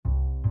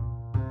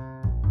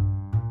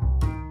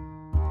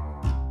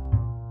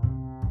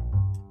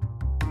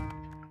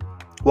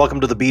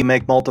Welcome to the Be,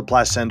 Make,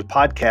 Multiply, Send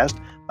podcast.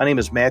 My name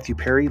is Matthew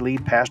Perry,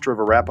 lead pastor of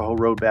Arapahoe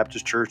Road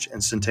Baptist Church in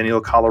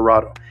Centennial,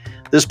 Colorado.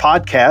 This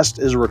podcast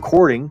is a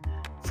recording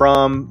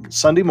from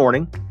Sunday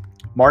morning,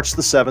 March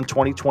the 7th,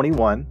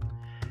 2021,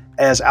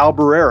 as Al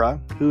Barrera,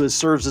 who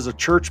serves as a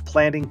church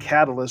planting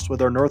catalyst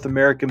with our North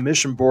American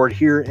Mission Board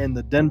here in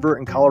the Denver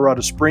and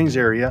Colorado Springs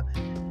area,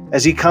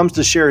 as he comes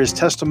to share his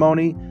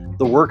testimony,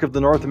 the work of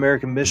the North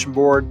American Mission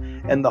Board,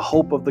 and the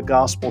hope of the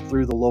gospel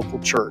through the local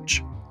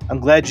church. I'm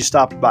glad you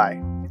stopped by.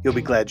 You'll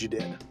be glad you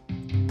did.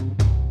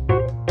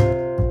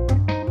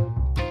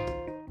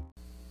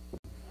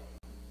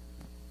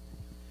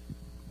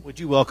 Would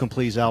you welcome,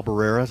 please, Al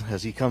Barrera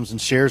as he comes and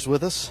shares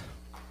with us?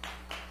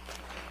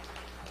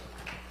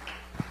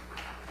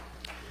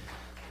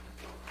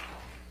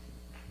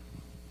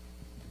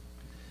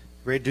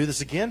 Ready to do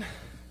this again?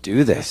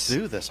 Do this. Let's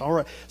do this. All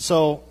right.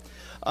 So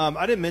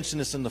I didn't mention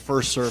this in the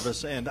first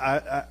service, and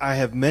I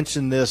have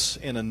mentioned this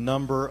in a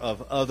number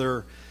of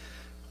other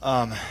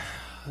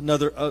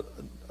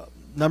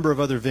number of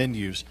other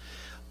venues.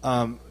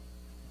 Not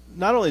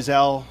only is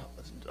Al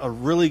a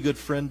really good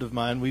friend of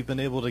mine, we've been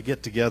able to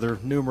get together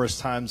numerous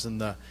times in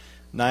the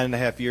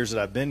 9.5 years that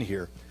I've been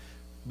here,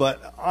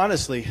 but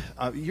honestly,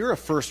 you're a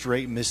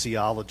first-rate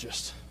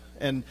missiologist.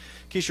 And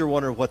in case you're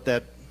wondering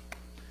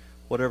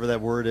whatever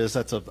that word is,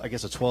 that's I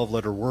guess a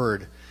 12-letter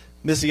word.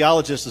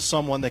 Missiologist is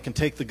someone that can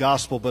take the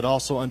gospel but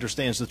also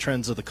understands the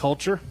trends of the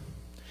culture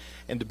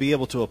and to be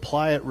able to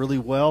apply it really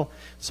well.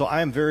 So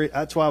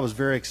that's why I was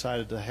very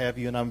excited to have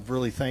you, and I'm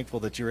really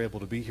thankful that you're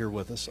able to be here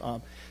with us.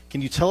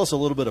 Can you tell us a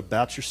little bit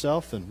about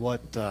yourself and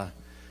what,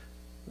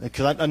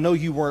 because I know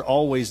you weren't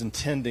always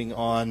intending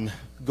on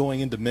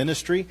going into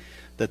ministry,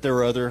 that there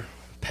were other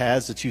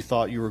paths that you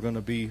thought you were going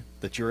to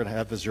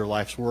have as your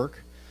life's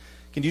work.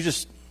 Can you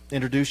just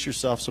introduce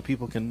yourself so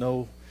people can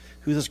know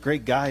who this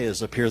great guy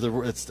is up here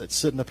that's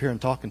sitting up here and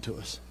talking to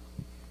us?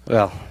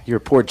 Well, you're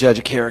a poor judge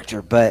of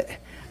character, but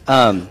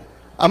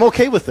I'm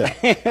okay with that.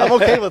 I'm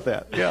okay with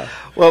that. Yeah.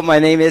 Well, my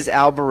name is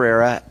Al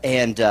Barrera,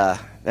 and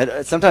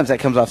sometimes that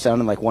comes off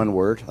sounding like one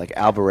word, like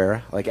Al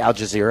Barrera, like Al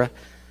Jazeera,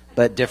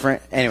 but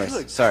different.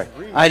 Anyways, sorry.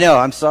 I know.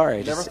 I'm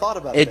sorry. Never thought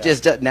about it.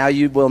 Just now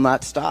you will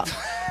not stop.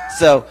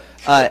 So,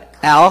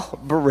 Al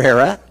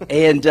Barrera,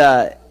 and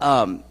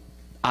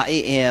I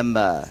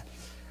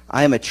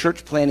am a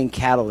church planting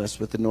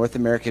catalyst with the North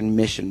American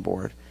Mission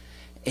Board,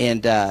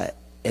 and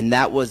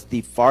that was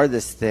the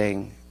farthest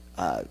thing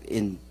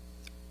in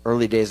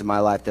early days of my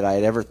life that I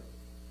had ever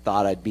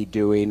thought I'd be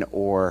doing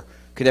or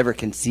could ever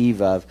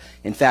conceive of.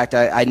 In fact,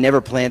 I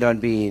never planned on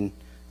being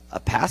a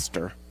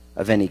pastor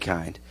of any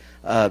kind.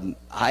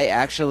 I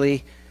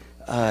actually,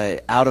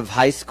 out of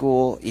high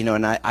school,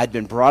 and I'd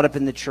been brought up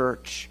in the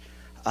church.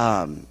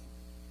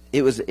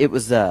 It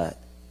was a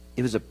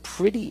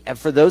pretty,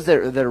 for those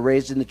that are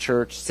raised in the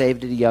church,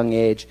 saved at a young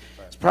age,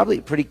 it's probably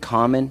a pretty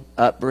common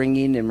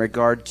upbringing in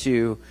regard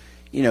to,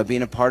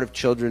 being a part of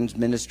children's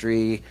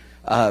ministry,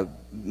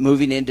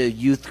 moving into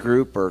youth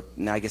group, or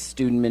I guess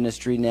student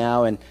ministry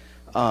now. And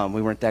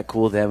we weren't that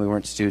cool then. We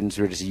weren't students.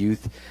 We were just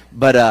youth.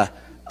 But,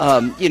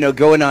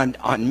 going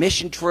on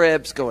mission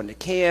trips, going to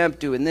camp,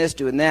 doing this,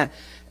 doing that.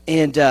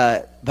 And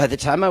by the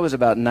time I was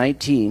about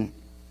 19,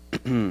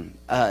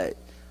 I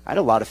had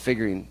a lot of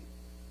things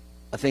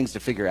to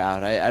figure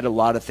out. I had a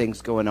lot of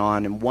things going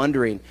on and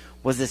wondering,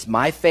 was this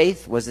my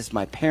faith? Was this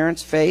my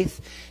parents' faith?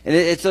 And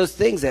it's those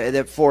things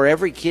that for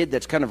every kid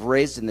that's kind of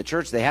raised in the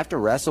church, they have to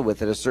wrestle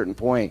with at a certain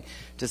point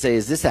to say,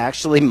 is this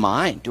actually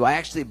mine? Do I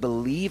actually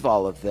believe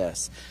all of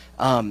this?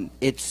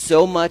 It's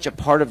so much a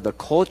part of the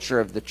culture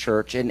of the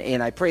church,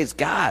 and I praise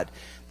God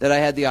that I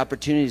had the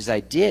opportunities I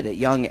did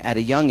at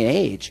a young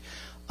age.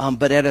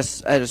 But at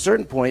a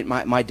certain point,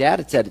 my dad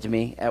had said it to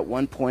me at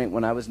one point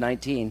when I was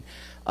 19.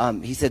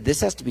 He said,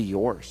 this has to be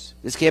yours.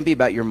 This can't be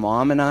about your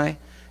mom and I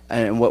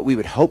and what we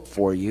would hope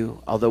for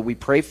you. Although we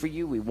pray for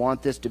you, we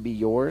want this to be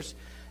yours.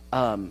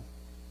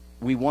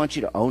 We want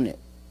you to own it,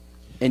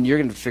 and you're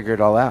going to figure it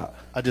all out.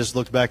 I just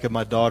looked back at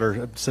my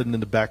daughter sitting in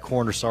the back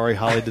corner. Sorry,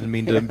 Holly, didn't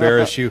mean to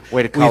embarrass you.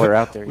 Way to call her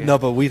out there. Yeah. No,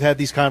 but we've had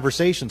these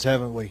conversations,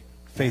 haven't we?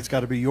 Faith's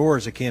got to be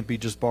yours. It can't be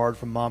just borrowed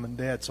from mom and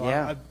dad. So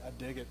yeah. I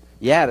dig it.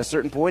 Yeah, at a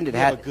certain point you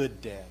have a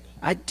good dad.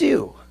 I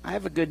do. I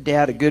have a good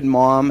dad, a good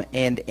mom,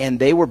 and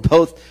they were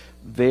both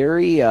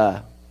very,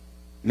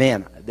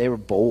 they were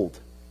bold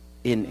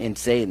in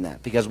saying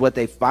that, because what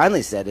they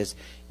finally said is,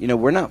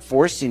 we're not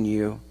forcing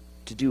you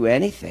to do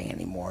anything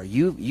anymore.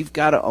 You've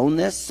got to own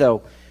this.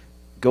 So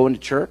going to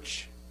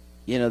church,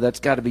 that's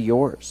got to be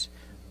yours.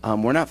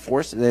 We're not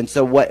forcing it. And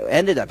so what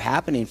ended up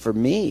happening for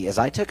me is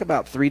I took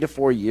about 3 to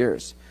 4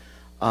 years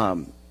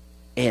and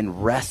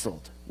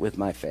wrestled with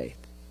my faith,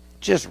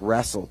 just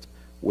wrestled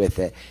with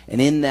it.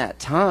 And in that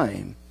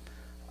time,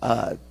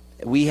 I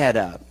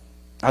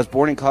was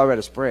born in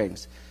Colorado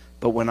Springs,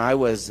 but when I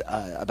was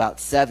about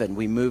 7,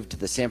 we moved to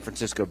the San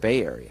Francisco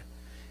Bay Area.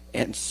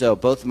 And so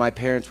both of my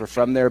parents were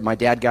from there. My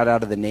dad got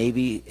out of the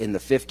Navy in the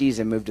 50s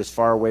and moved as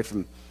far away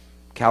from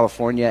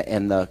California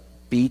and the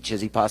beach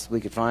as he possibly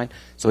could find.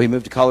 So he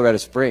moved to Colorado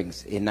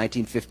Springs in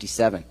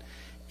 1957.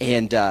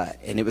 and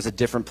it was a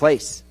different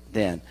place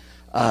then.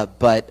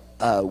 But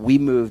we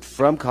moved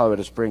from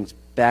Colorado Springs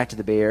back to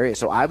the Bay Area,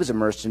 so I was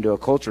immersed into a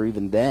culture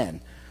even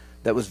then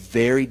that was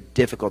very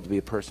difficult to be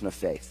a person of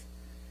faith.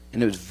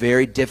 And it was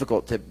very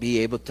difficult to be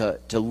able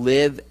to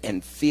live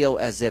and feel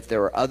as if there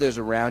were others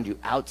around you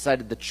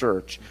outside of the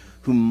church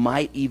who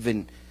might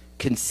even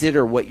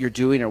consider what you're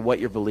doing or what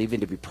you're believing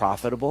to be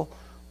profitable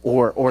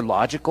or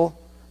logical.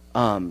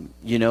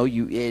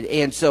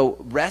 And so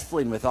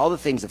wrestling with all the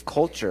things of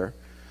culture,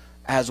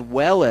 as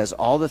well as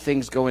all the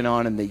things going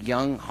on in the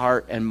young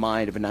heart and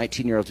mind of a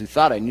 19-year-old who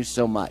thought I knew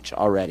so much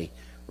already,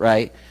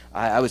 right?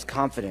 I was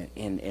confident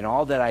in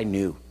all that I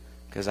knew,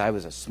 because I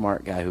was a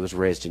smart guy who was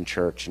raised in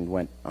church and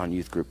went on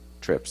youth group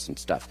trips and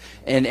stuff.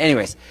 And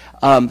anyways,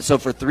 so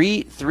for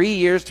 3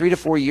 to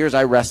 4 years,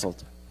 I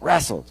wrestled.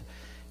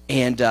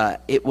 And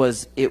it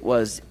was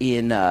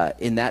in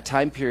that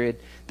time period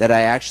that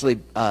I actually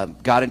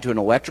got into an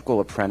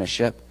electrical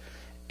apprenticeship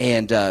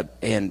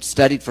and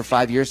studied for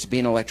 5 years to be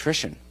an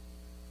electrician.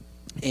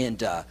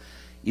 And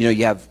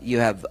you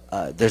have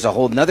there's a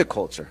whole nother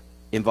culture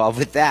involved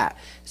with that.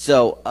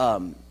 So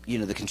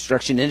the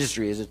construction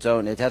industry is its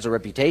own. It has a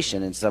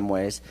reputation in some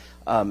ways,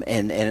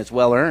 and it's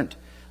well earned,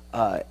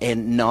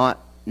 and not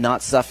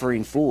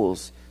suffering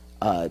fools.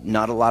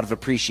 Not a lot of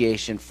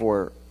appreciation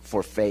for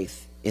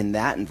faith in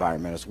that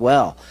environment as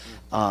well.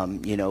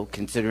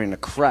 Considering a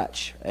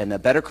crutch, and a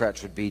better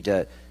crutch would be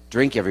to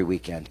drink every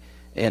weekend.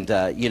 And,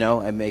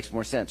 it makes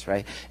more sense,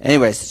 right?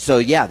 Anyways, so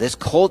yeah, this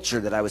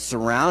culture that I was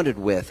surrounded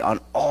with on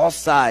all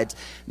sides,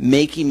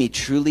 making me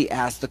truly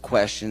ask the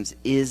questions,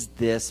 is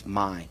this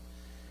mine?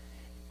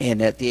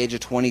 And at the age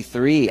of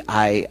 23,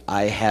 I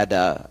had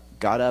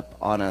got up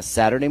on a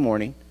Sunday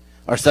morning,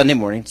 and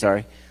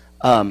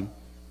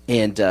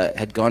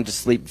had gone to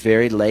sleep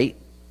very late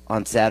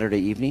on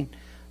Saturday evening.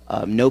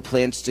 No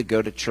plans to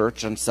go to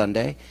church on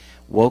Sunday.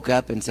 Woke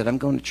up and said, I'm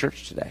going to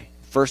church today.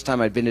 First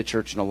time I'd been to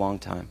church in a long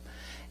time.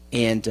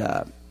 And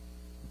the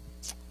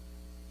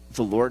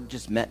Lord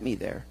just met me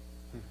there.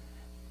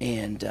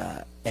 And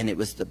it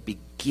was the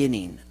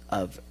beginning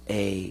of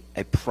a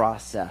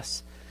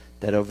process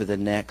that over the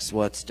next,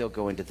 it's still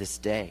going to this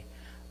day,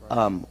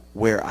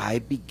 where I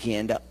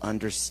began to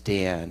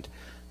understand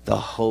the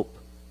hope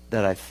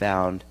that I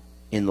found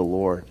in the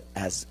Lord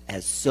as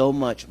so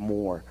much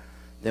more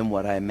than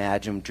what I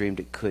imagined, dreamed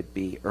it could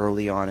be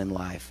early on in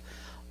life.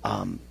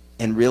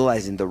 And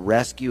realizing the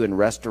rescue and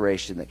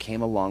restoration that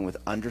came along with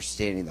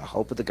understanding the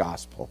hope of the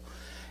gospel.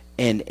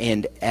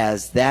 And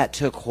as that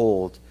took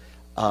hold,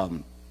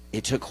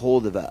 it took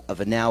hold of a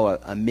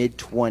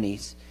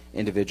mid-20s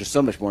individual,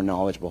 so much more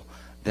knowledgeable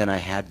than I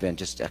had been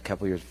just a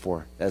couple years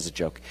before. That was a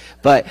joke.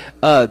 But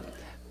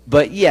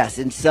yes,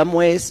 in some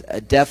ways,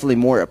 definitely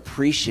more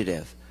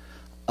appreciative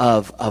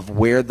of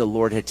where the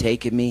Lord had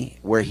taken me,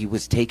 where he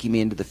was taking me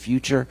into the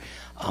future.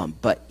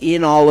 But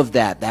in all of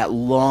that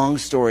long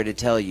story to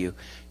tell you,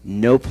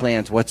 no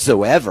plans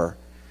whatsoever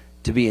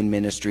to be in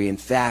ministry. In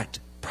fact,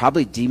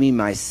 probably deeming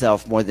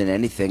myself more than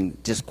anything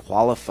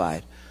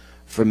disqualified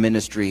for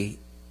ministry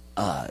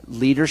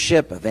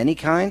leadership of any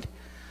kind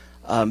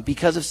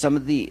because of some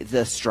of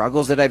the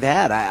struggles that I've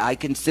had. I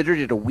considered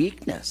it a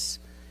weakness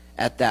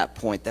at that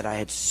point that I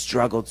had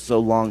struggled so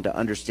long to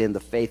understand the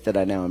faith that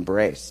I now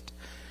embraced.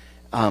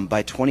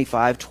 By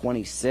 25,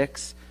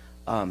 26,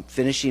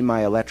 finishing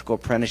my electrical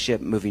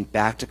apprenticeship, moving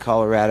back to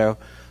Colorado,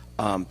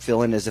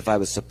 feeling as if I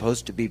was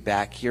supposed to be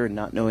back here and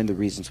not knowing the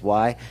reasons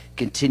why,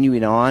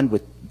 continuing on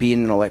with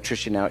being an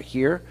electrician out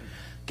here,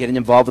 getting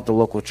involved with the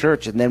local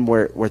church, and then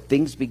where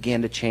things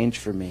began to change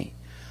for me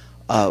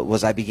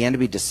was I began to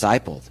be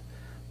discipled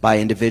by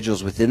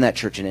individuals within that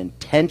church, an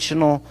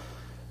intentional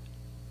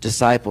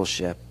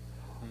discipleship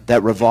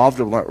that revolved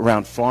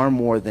around far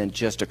more than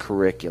just a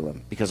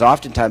curriculum. Because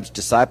oftentimes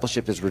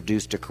discipleship is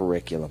reduced to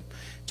curriculum.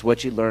 It's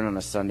what you learn on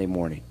a Sunday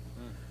morning,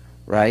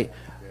 right?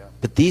 Yeah.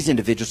 But these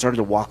individuals started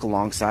to walk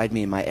alongside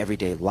me in my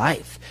everyday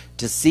life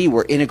to see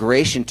where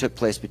integration took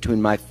place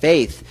between my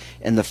faith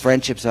and the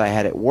friendships that I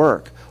had at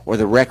work or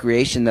the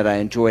recreation that I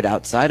enjoyed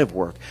outside of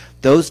work.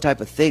 Those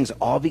type of things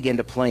all began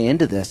to play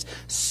into this,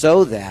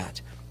 so that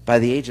by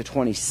the age of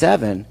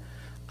 27,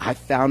 I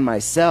found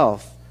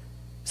myself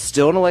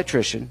still an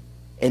electrician,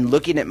 and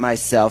looking at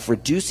myself,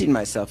 reducing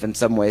myself in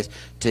some ways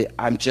to,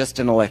 I'm just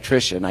an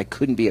electrician. I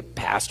couldn't be a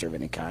pastor of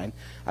any kind.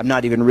 I'm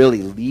not even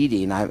really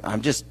leading.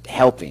 I'm just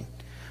helping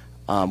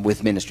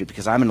with ministry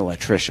because I'm an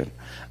electrician.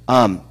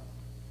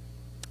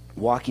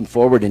 Walking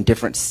forward in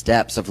different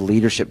steps of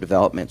leadership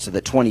development, so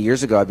that 20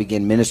 years ago I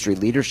began ministry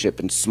leadership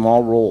in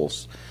small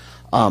roles.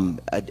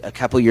 A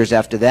couple years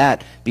after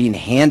that, being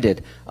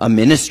handed a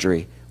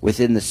ministry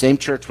within the same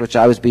church which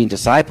I was being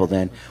discipled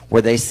in,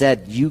 where they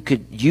said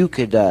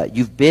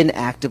you've been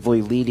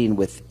actively leading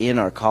within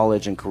our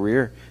college and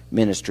career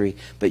ministry,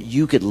 but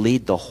you could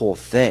lead the whole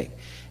thing.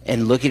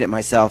 And looking at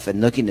myself and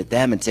looking at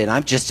them and saying,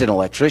 I'm just an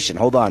electrician.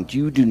 Hold on,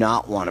 you do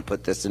not want to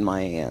put this in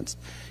my hands.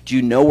 Do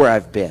you know where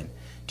I've been?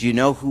 Do you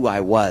know who I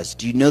was?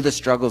 Do you know the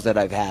struggles that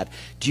I've had?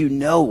 Do you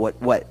know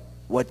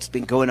what's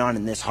been going on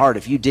in this heart?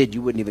 If you did,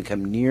 you wouldn't even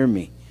come near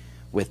me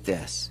with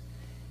this.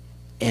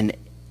 And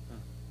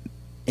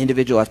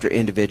individual after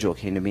individual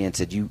came to me and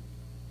said,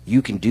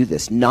 you can do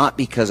this, not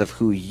because of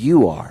who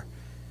you are,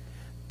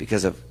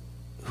 because of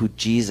who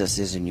Jesus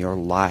is in your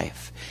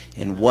life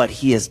and what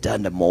he has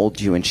done to mold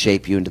you and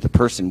shape you into the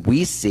person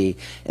we see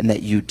and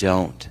that you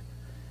don't.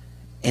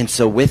 And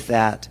so with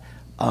that,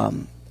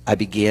 I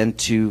began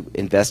to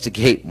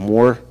investigate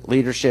more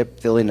leadership,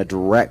 feeling a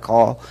direct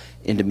call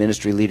into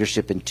ministry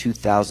leadership in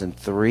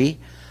 2003.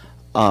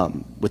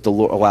 With the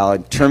while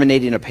I'm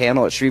terminating a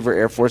panel at Schriever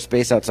Air Force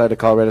Base outside of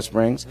Colorado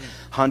Springs,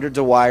 hundreds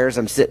of wires.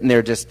 I'm sitting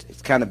there, just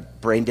it's kind of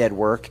brain dead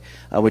work,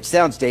 which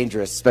sounds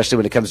dangerous, especially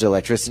when it comes to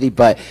electricity.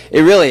 But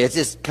it's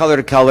just color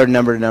to color,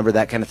 number to number,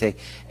 that kind of thing.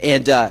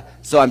 And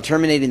so I'm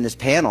terminating this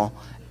panel,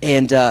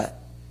 and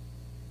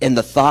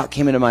the thought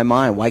came into my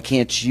mind: why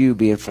can't you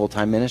be in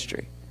full-time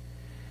ministry?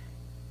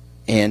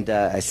 And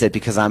I said,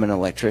 because I'm an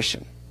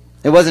electrician.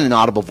 It wasn't an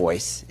audible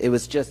voice; it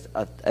was just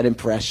an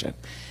impression.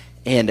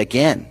 And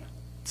again,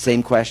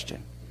 same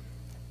question.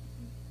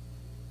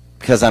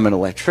 Because I'm an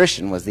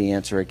electrician was the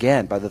answer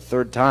again. By the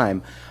third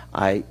time,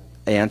 I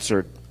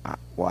answered,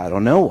 well, I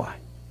don't know why.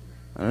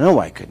 I don't know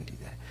why I couldn't do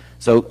that.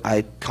 So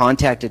I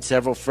contacted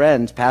several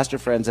friends, pastor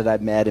friends that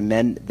I've met and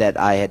men that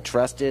I had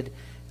trusted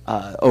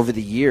over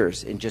the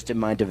years and just in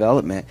my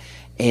development.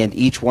 And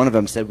each one of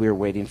them said, we were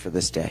waiting for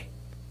this day.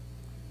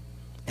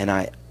 And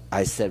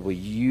I said, well,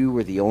 you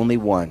were the only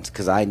ones,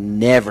 because I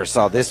never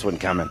saw this one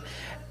coming.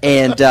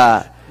 And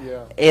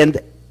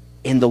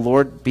and the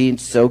Lord, being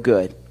so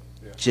good,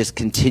 just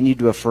continued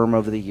to affirm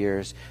over the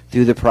years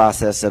through the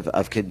process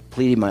of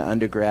completing my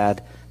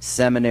undergrad,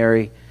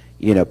 seminary,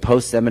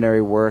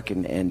 post-seminary work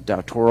and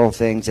doctoral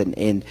things,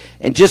 and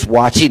just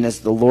watching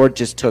as the Lord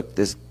just took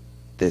this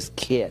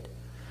kid.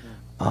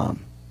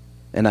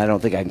 And I don't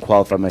think I can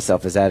qualify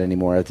myself as that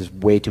anymore. There's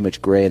way too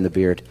much gray in the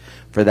beard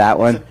for that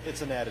one.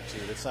 It's an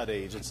attitude. It's not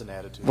age. It's an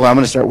attitude. Well, I'm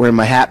going to start wearing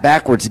my hat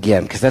backwards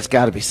again, because that's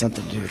got to be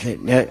something to do with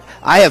it.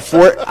 I have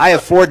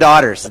four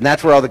daughters, and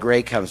that's where all the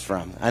gray comes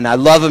from. And I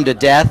love them to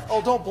death.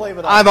 Oh, don't blame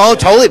it on them.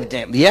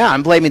 Totally. Yeah,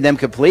 I'm blaming them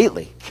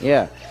completely.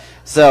 Yeah.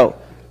 So,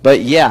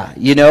 but yeah,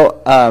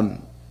 the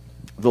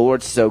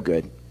Lord's so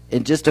good.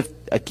 And just to,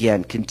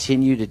 again,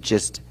 continue to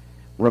just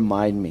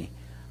remind me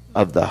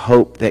of the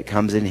hope that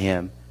comes in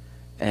him.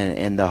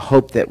 And the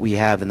hope that we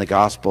have in the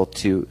gospel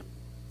to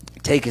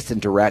take us in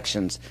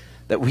directions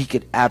that we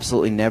could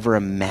absolutely never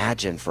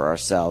imagine for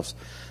ourselves.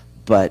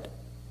 But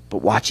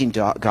watching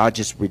God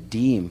just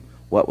redeem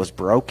what was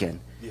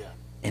broken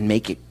and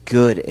make it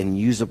good and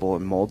usable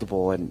and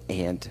moldable.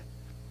 And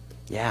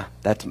yeah,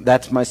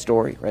 that's my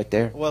story right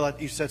there. Well,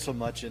 you said so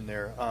much in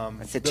there. I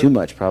said too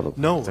much, probably.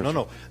 No.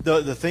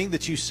 The thing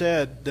that you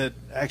said that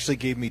actually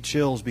gave me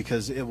chills,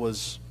 because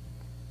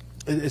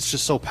it's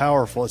just so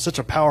powerful. It's such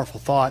a powerful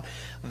thought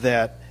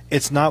that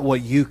it's not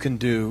what you can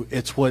do,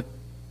 it's what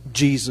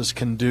Jesus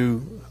can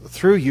do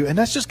through you. And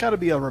that's just got to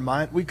be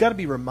we've got to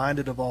be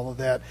reminded of all of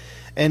that.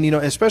 And,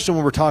 especially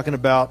when we're talking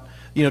about,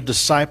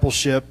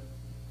 discipleship,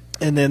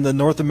 and then the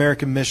North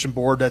American Mission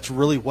Board, that's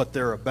really what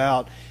they're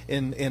about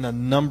in a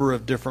number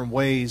of different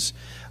ways.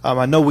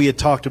 I know we had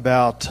talked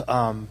about,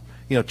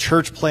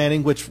 church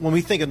planning, which when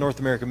we think of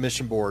North American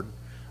Mission Board,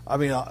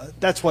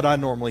 that's what I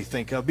normally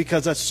think of,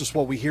 because that's just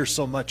what we hear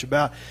so much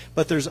about.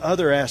 But there's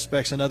other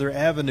aspects and other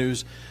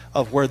avenues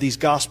of where these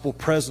gospel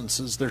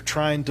presences, they're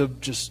trying to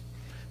just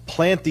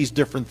plant these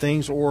different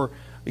things. Or,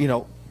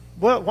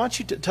 why don't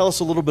you tell us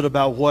a little bit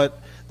about what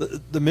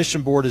the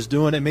Mission Board is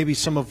doing, and maybe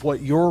some of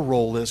what your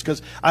role is?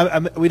 Because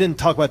we didn't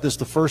talk about this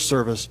the first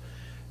service.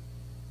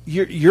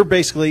 You're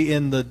basically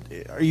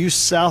are you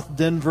South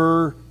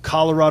Denver,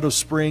 Colorado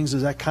Springs?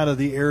 Is that kind of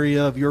the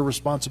area of your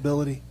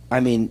responsibility?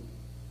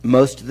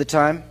 Most of the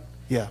time.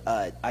 Yeah.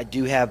 I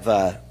do have.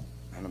 I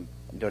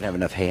don't have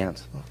enough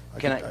hands.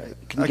 Can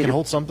I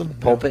hold something?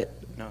 Pulpit?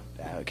 No.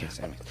 Okay,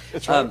 Sammy.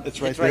 It's right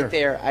it's right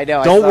there. I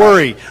know. Don't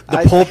worry.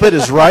 The pulpit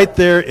is right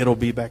there. It'll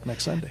be back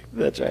next Sunday.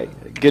 That's right.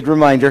 Good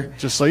reminder.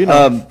 Just so you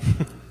know.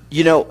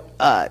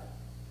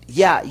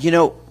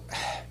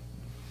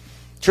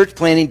 Church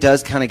planning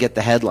does kind of get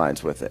the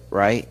headlines with it,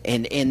 right?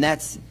 And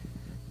that's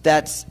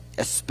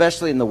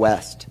especially in the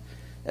West,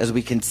 as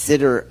we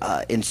consider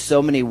in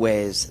so many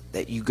ways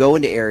that you go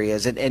into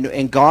areas,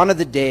 and gone are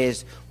the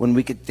days when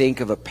we could think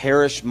of a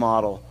parish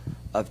model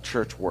of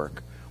church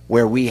work,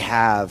 where we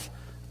have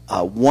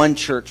one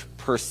church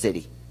per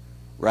city,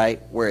 right?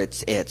 Where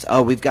it's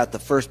we've got the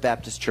First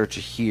Baptist Church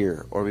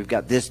here, or we've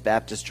got this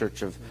Baptist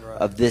Church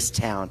of this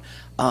town.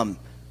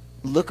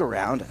 Look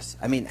around us.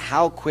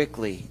 How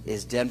quickly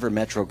is Denver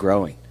Metro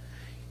growing?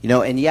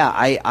 And yeah,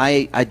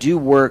 I do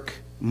work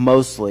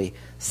mostly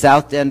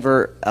South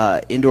Denver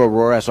into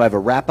Aurora. So I have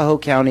Arapahoe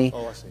County,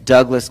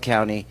 Douglas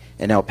County,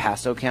 and El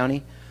Paso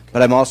County.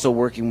 But I'm also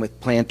working with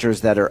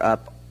planters that are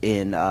up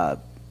in off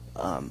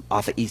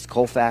of East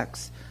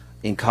Colfax,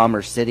 in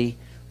Commerce City,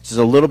 which is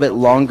a little bit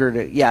longer.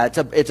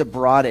 It's a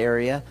broad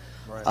area.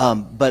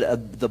 Right.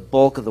 But the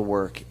bulk of the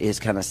work is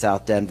kind of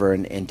South Denver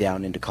and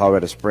down into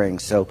Colorado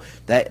Springs. So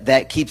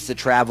that keeps the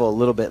travel a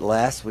little bit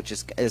less, which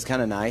is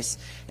kind of nice.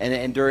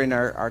 And during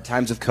our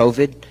times of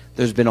COVID,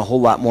 there's been a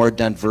whole lot more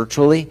done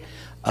virtually,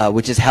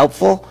 which is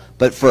helpful.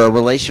 But for a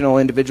relational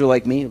individual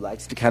like me who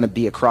likes to kind of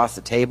be across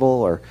the table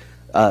or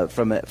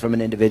from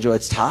an individual,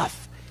 it's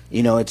tough.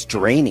 You know, it's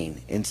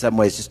draining in some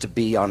ways just to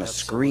be on a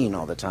screen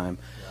all the time.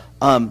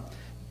 Yeah.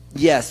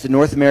 Yes, the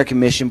North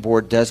American Mission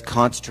Board does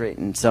concentrate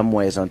in some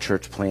ways on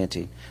church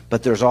planting,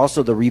 but there's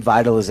also the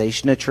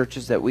revitalization of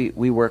churches that we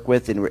work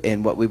with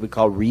in what we would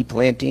call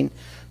replanting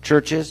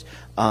churches.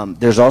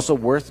 There's also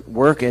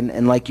work,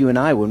 and like you and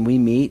I, when we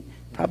meet,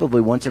 probably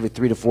once every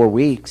 3 to 4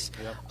 weeks,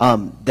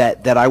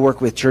 that I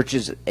work with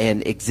churches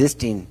and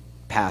existing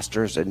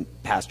pastors in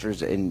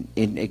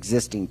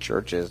existing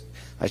churches,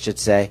 I should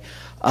say,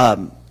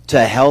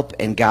 to help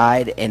and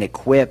guide and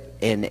equip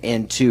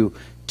and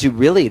to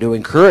really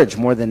encourage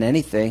more than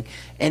anything,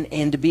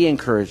 and to be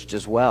encouraged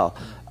as well.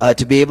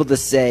 To be able to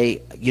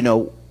say, you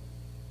know,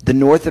 the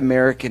North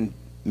American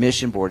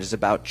Mission Board is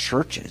about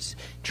churches.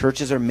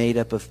 Churches are made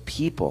up of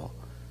people.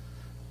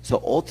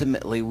 So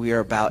ultimately, we are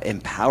about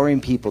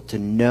empowering people to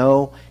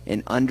know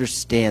and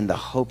understand the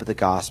hope of the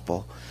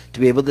gospel, to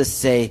be able to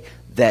say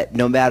that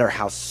no matter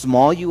how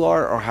small you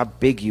are or how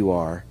big you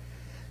are,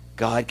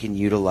 God can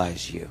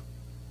utilize you.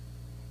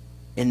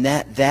 And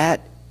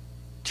that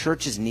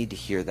churches need to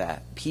hear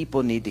that.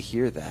 People need to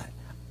hear that.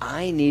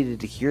 I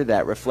needed to hear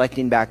that,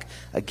 reflecting back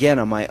again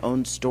on my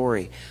own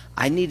story.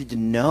 I needed to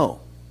know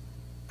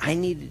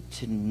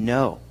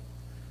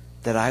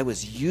that I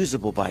was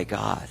usable by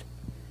God.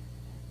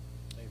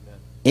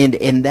 Amen.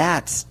 And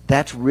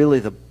that's really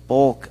the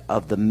bulk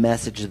of the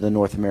message of the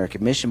North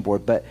American Mission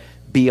Board. But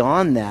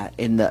beyond that,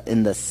 in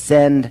the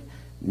SEND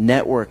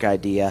network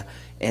idea,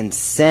 and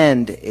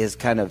SEND is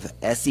kind of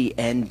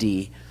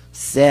SEND.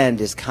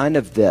 SEND is kind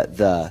of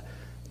the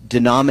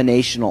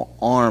denominational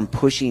arm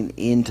pushing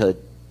into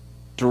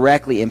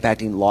directly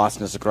impacting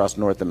lostness across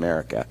North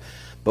America.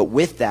 But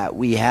with that,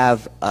 we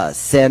have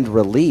Send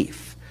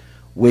Relief,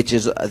 which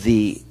is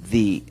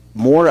the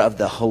more of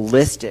the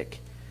holistic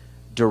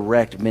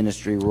direct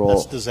ministry role.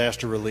 That's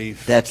disaster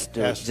relief. That's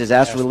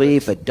disaster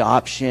relief,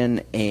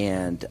 adoption,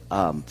 and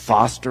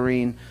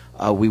fostering.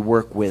 We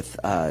work with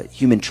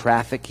human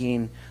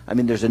trafficking. I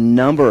mean, there's a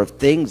number of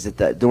things that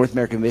the North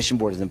American Mission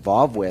Board is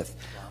involved with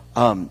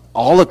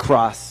all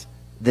across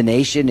the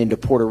nation, into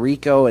Puerto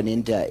Rico and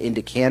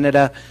into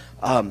Canada,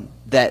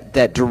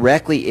 that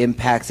directly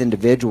impacts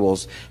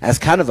individuals as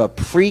kind of a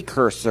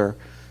precursor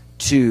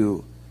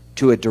to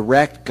a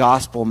direct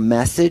gospel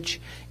message.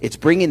 It's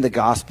bringing the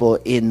gospel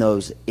in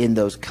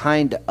those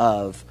kind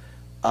of,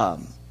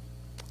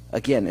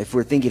 again, if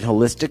we're thinking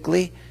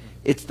holistically,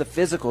 it's the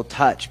physical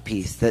touch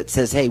piece that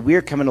says, hey,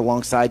 we're coming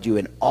alongside you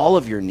in all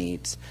of your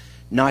needs,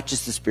 not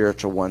just the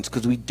spiritual ones,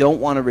 because we don't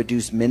want to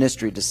reduce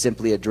ministry to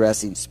simply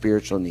addressing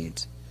spiritual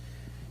needs.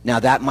 Now,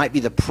 that might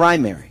be the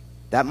primary.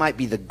 That might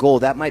be the goal.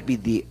 That might be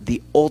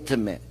the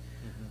ultimate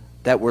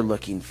that we're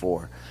looking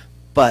for.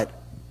 But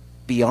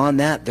beyond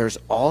that, there's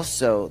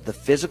also the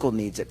physical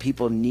needs that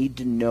people need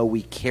to know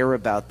we care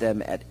about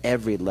them at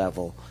every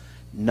level,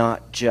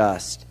 not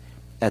just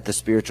at the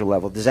spiritual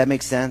level. Does that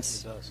make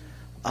sense? It does.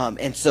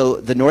 And so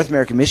the North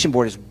American Mission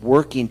Board is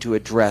working to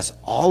address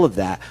all of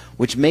that,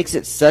 which makes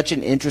it such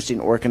an interesting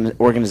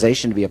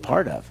organization to be a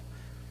part of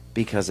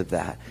because of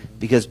that.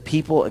 Because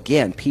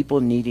people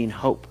needing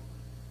hope.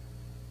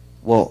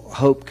 Well,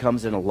 hope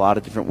comes in a lot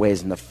of different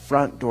ways, and the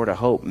front door to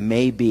hope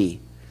may be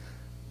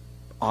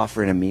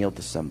offering a meal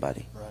to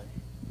somebody. Right.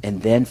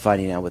 And then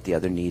finding out what the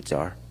other needs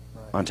are.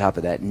 Right. On top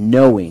of that,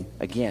 knowing,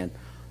 again,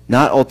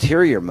 not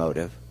ulterior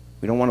motive.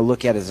 We don't want to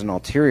look at it as an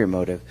ulterior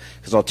motive,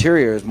 because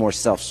ulterior is more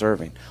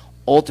self-serving.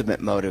 Ultimate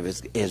motive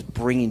is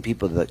bringing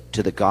people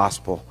to the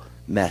gospel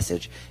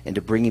message and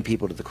to bringing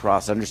people to the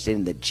cross,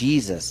 understanding that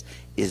Jesus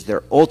is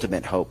their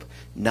ultimate hope,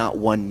 not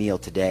one meal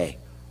today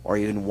or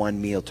even one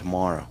meal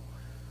tomorrow,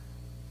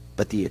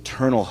 but the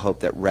eternal hope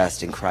that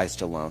rests in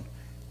Christ alone.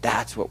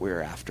 That's what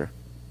we're after.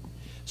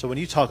 So when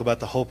you talk about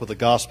the hope of the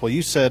gospel,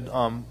 you said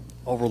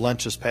over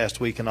lunch this past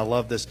week, and I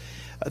love this,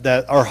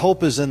 that our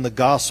hope is in the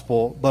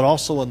gospel, but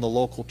also in the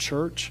local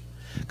church.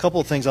 A couple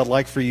of things I'd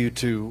like for you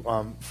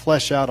to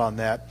flesh out on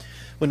that.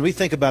 When we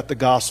think about the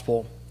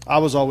gospel, I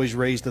was always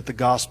raised that the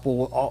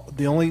gospel,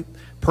 the only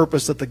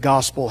purpose that the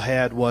gospel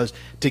had was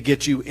to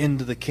get you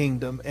into the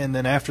kingdom, and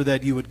then after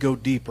that you would go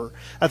deeper.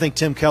 I think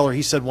Tim Keller,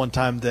 he said one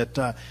time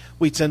that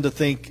we tend to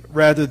think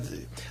rather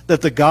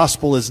that the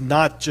gospel is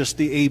not just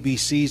the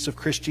ABCs of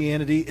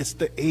Christianity, it's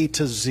the A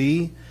to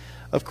Z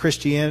of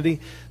Christianity.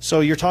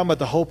 So you're talking about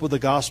the hope of the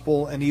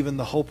gospel, and even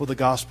the hope of the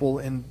gospel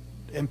in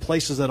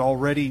places that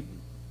already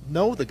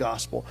know the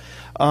gospel.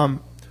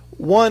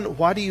 One,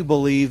 why do you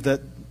believe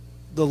that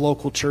the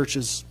local church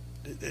is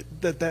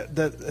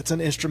that it's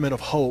an instrument of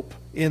hope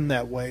in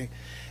that way?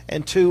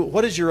 And two,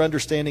 what is your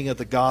understanding of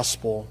the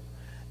gospel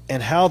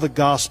and how the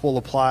gospel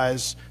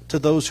applies to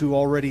those who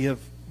already have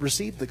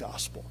received the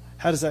gospel?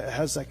 How does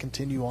that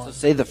continue on? So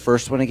say the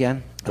first one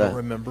again. I don't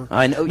remember.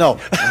 I know. No.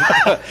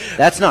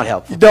 That's not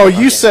helpful. No,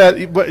 you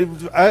said, but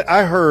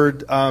I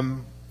heard,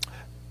 I'm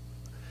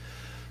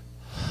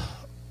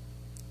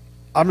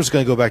just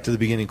going to go back to the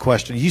beginning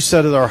question. You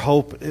said that our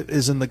hope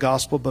is in the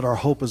gospel, but our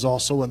hope is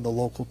also in the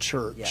local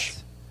church.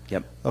 Yes.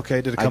 Yep.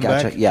 Okay, did it I come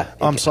gotcha. back? Yeah.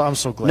 I'm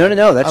so glad.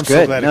 No, that's I'm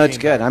good. So glad no, it it's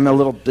came good. back. I'm a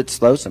little bit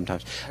slow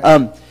sometimes.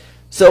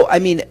 So, I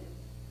mean,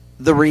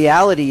 the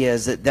reality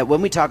is that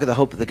when we talk of the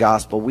hope of the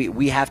gospel,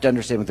 we have to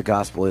understand what the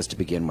gospel is to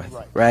begin with,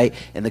 right?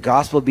 And the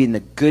gospel being the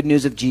good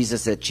news of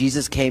Jesus, that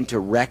Jesus came to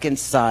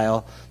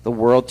reconcile the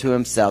world to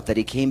himself, that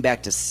he came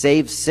back to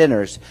save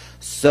sinners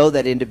so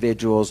that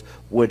individuals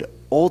would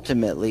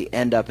ultimately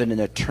end up in an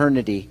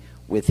eternity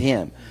with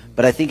him.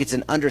 But I think it's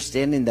an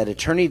understanding that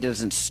eternity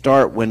doesn't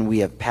start when we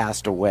have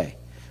passed away.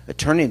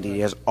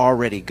 Eternity is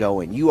already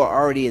going. You are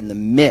already in the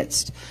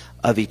midst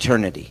of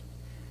eternity.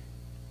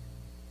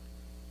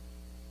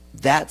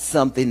 That's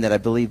something that I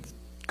believe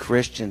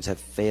Christians have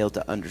failed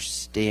to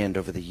understand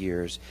over the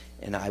years,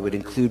 and I would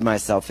include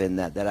myself in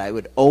that I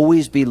would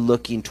always be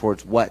looking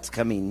towards what's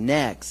coming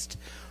next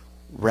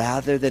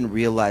rather than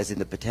realizing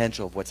the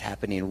potential of what's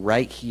happening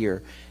right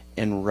here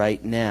and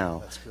right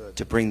now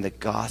to bring the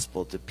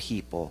gospel to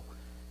people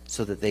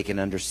so that they can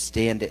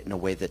understand it in a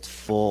way that's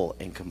full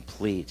and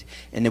complete.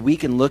 And then we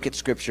can look at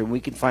Scripture and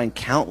we can find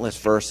countless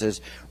verses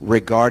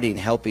regarding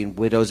helping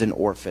widows and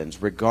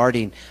orphans,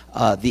 regarding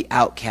the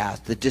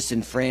outcast, the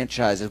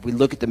disenfranchised. As we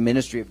look at the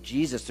ministry of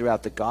Jesus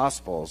throughout the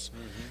Gospels,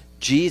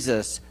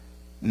 Jesus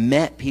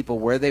met people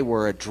where they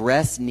were,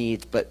 addressed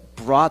needs, but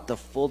brought the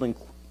full and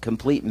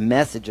complete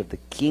message of the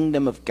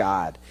kingdom of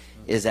God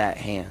is at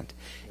hand.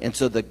 And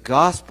so the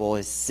gospel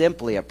is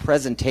simply a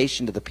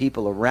presentation to the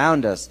people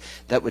around us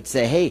that would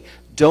say, hey,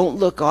 don't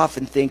look off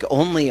and think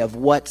only of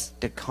what's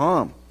to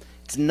come.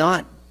 It's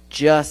not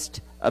just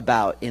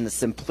about, in a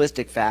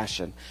simplistic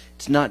fashion,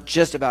 it's not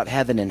just about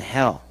heaven and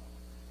hell.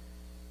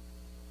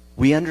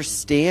 We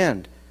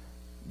understand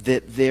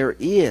that there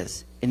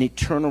is an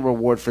eternal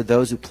reward for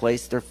those who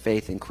place their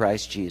faith in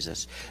Christ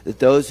Jesus. That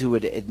those who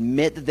would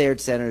admit that they are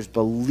sinners,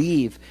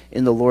 believe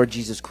in the Lord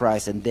Jesus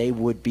Christ, and they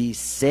would be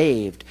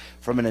saved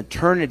from an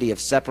eternity of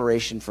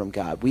separation from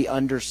God. We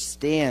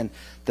understand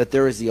that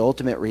there is the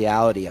ultimate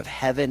reality of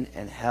heaven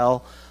and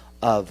hell,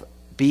 of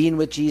being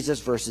with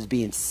Jesus versus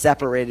being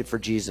separated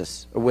from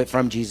Jesus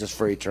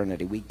for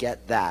eternity. We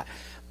get that.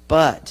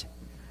 But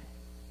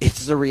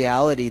it's the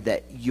reality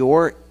that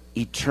your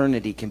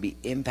eternity can be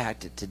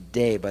impacted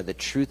today by the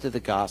truth of the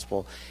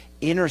gospel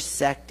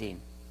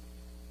intersecting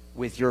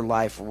with your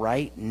life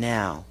right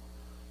now,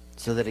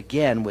 so that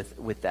again,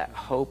 with that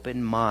hope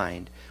in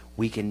mind,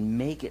 we can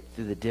make it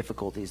through the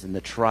difficulties and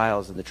the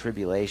trials and the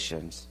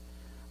tribulations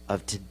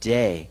of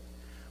today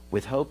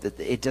with hope that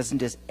it doesn't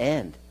just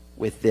end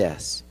with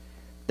this,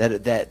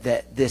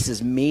 that this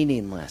is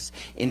meaningless.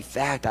 In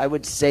fact, I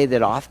would say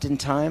that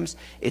oftentimes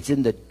it's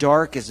in the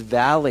darkest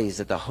valleys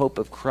that the hope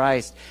of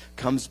Christ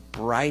comes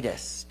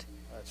brightest.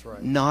 That's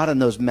right. Not on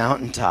those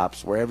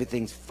mountaintops where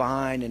everything's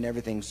fine and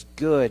everything's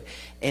good.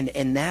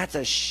 And that's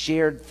a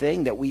shared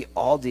thing that we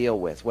all deal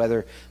with,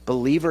 whether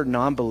believer,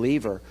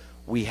 non-believer.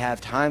 We have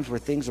times where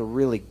things are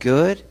really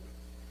good.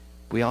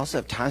 We also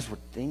have times where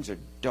things are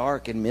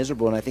dark and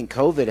miserable. And I think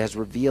COVID has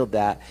revealed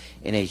that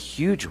in a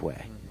huge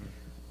way.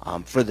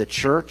 For the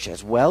church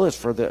as well as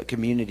for the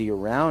community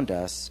around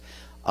us,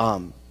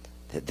 that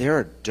there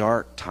are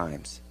dark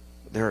times.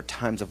 There are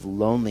times of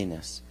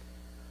loneliness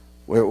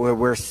where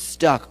we're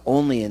stuck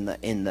only in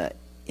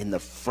the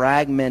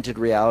fragmented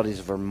realities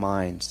of our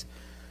minds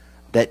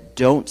that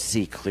don't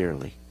see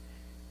clearly,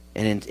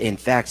 and in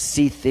fact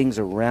see things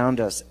around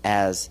us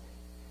as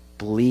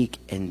bleak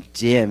and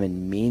dim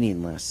and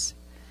meaningless.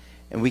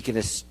 And we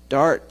can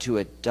start to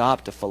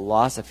adopt a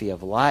philosophy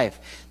of life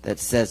that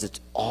says it's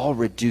all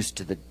reduced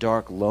to the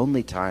dark,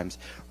 lonely times,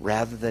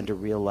 rather than to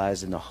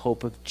realize in the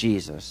hope of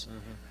Jesus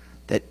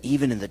that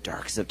even in the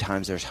darkest of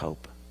times there's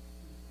hope.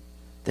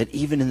 That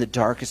even in the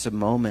darkest of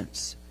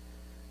moments,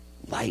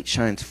 light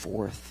shines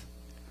forth.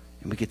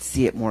 And we could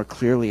see it more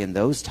clearly in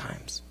those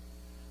times.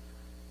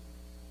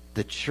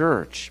 The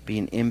church,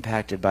 being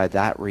impacted by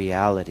that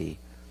reality,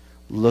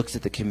 looks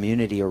at the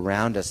community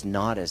around us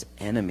not as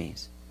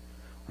enemies,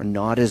 or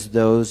not as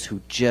those who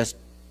just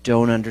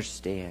don't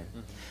understand,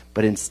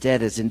 but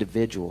instead as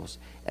individuals,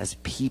 as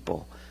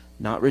people,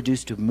 not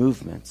reduced to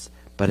movements,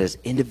 but as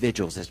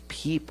individuals, as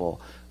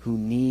people who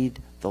need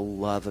the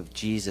love of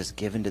Jesus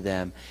given to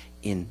them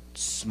in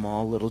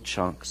small little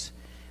chunks,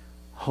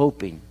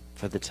 hoping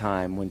for the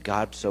time when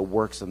God so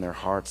works on their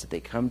hearts that they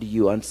come to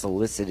you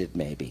unsolicited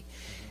maybe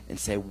and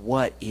say,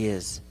 why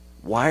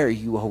are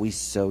you always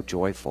so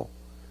joyful?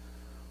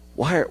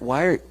 Why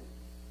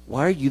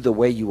are you the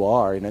way you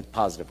are, in a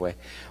positive way?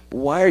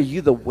 Why are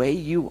you the way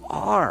you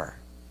are?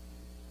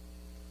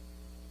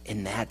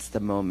 And that's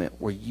the moment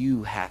where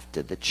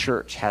the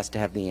church has to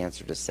have the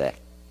answer to say,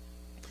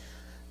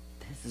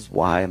 this is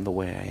why I'm the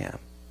way I am.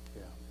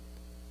 Yeah.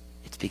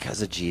 It's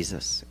because of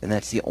Jesus. And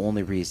that's the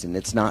only reason.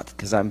 It's not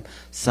because I'm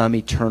some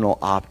eternal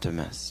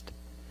optimist.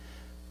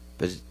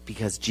 but it's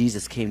because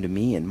Jesus came to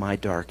me in my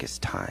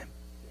darkest time.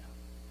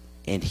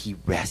 And he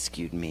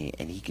rescued me,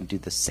 and he can do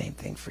the same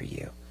thing for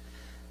you.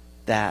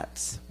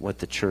 That's what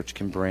the church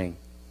can bring.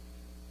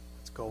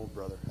 That's gold,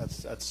 brother.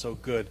 That's so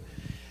good.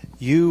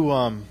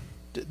 You,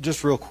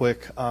 just real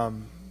quick,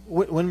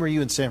 when were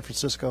you in San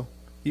Francisco?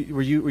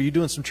 Were you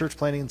doing some church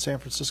planting in San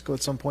Francisco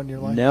at some point in your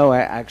life? No, I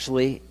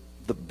actually,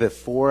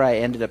 before I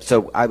ended up,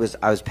 so I was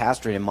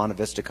pastoring in Monte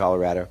Vista,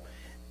 Colorado,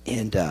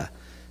 and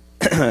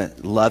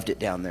loved it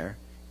down there.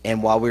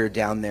 And while we were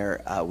down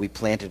there, we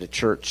planted a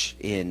church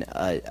in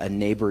a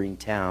neighboring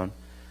town,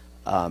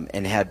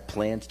 and had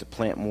plans to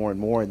plant more and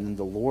more. And then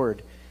the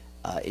Lord,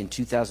 in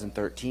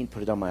 2013,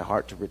 put it on my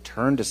heart to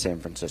return to San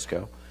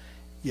Francisco,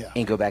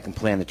 and go back and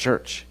plant a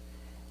church.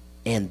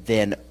 And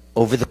then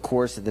over the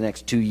course of the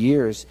next 2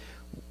 years,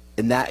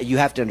 and that you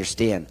have to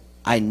understand,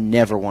 I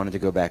never wanted to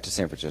go back to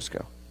San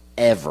Francisco,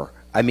 ever.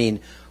 I mean,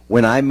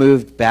 when I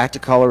moved back to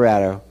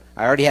Colorado,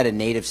 I already had a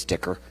native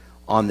sticker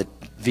on the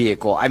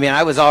vehicle. I mean,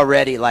 I was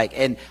already like,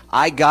 and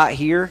I got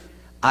here,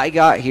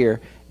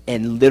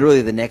 and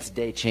literally the next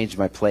day changed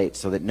my plate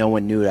so that no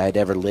one knew I'd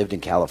ever lived in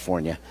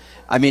California.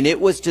 I mean, it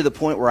was to the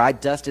point where I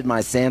dusted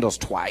my sandals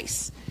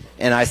twice,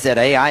 and I said,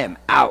 hey, I am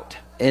out.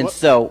 And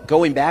so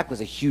going back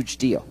was a huge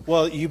deal.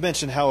 Well, you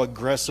mentioned how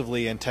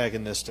aggressively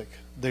antagonistic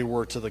they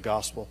were to the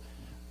gospel.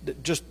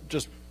 Just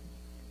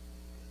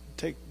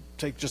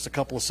take just a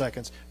couple of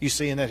seconds. You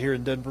seeing that here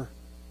in Denver?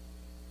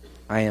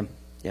 I am,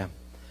 yeah.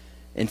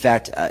 In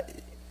fact,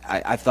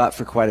 I thought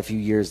for quite a few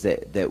years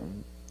that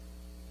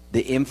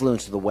the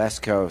influence of the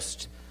West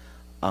Coast,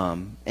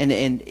 and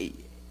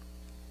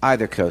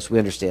either coast, we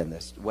understand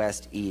this,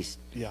 West, East,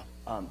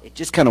 it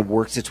just kind of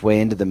works its way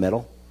into the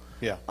middle.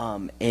 Yeah.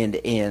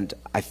 And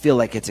I feel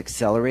like it's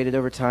accelerated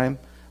over time.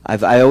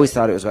 I always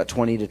thought it was about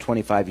 20 to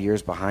 25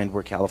 years behind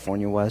where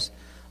California was,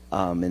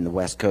 in the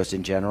West Coast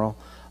in general.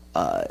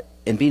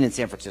 And being in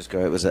San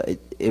Francisco,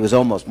 it was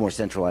almost more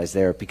centralized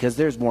there because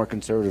there's more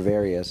conservative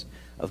areas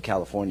of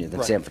California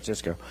than San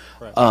Francisco.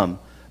 Right.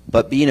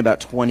 But being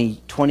about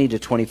 20 to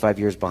 25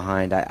 years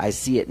behind, I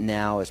see it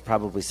now as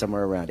probably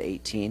somewhere around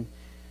 18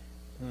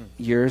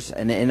 years.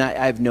 And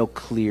I have no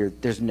clear,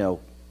 there's no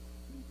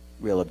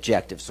real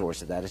objective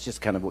source of that. It's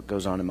just kind of what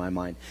goes on in my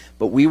mind.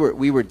 But we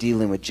were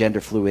dealing with gender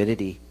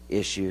fluidity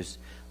issues,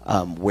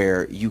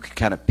 where you could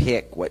kind of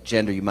pick what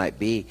gender you might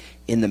be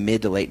in the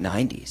mid to late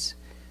 90s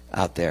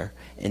out there.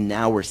 And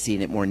now we're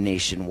seeing it more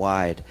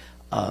nationwide.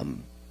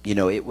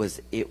 It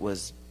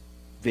was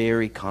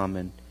very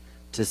common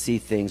to see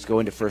things,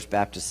 going to First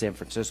Baptist San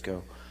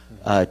Francisco,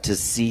 to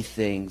see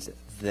things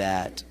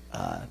that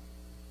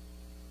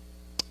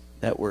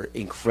were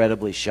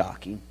incredibly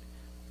shocking,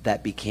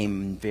 that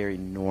became very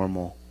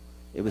normal.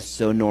 It was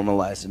so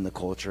normalized in the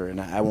culture, and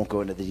I won't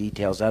go into the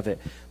details of it.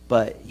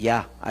 But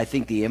yeah, I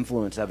think the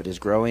influence of it is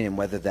growing, and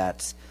whether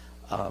that's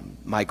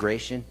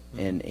migration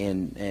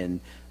and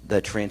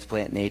the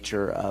transplant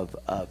nature of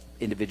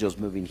individuals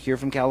moving here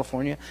from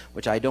California,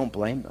 which I don't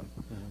blame them.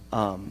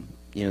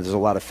 There's a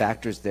lot of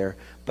factors there,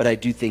 but I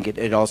do think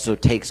it also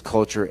takes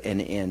culture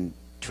and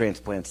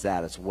transplants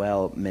that as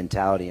well,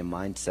 mentality and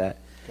mindset.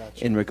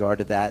 Gotcha. In regard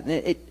to that.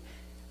 And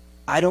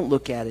I don't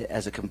look at it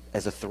as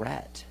a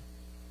threat.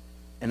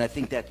 And I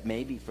think that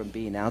maybe from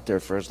being out there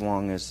for as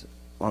long as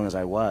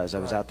I was. I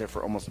was out there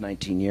for almost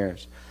 19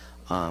 years.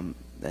 I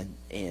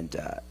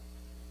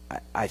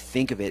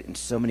think of it in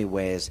so many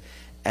ways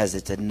as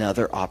it's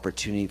another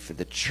opportunity for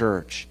the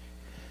church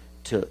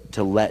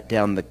to let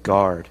down the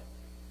guard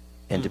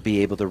and to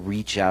be able to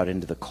reach out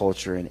into the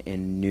culture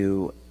in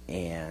new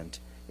and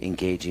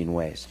engaging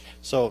ways.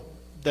 So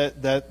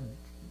that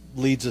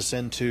leads us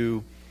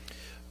into,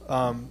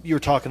 you were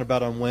talking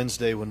about on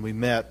Wednesday when we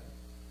met,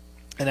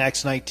 in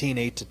Acts 19,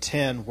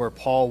 8-10, where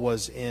Paul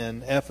was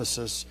in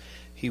Ephesus.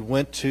 He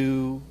went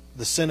to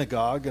the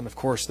synagogue, and of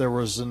course there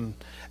was an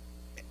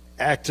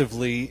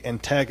actively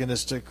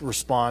antagonistic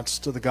response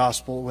to the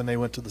gospel when they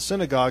went to the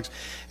synagogues.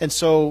 And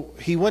so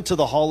he went to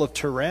the hall of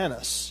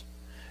Tyrannus.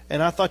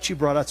 And I thought you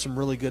brought out some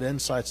really good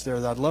insights there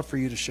that I'd love for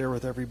you to share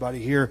with everybody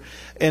here.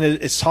 And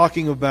it's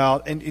talking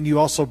about, and you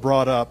also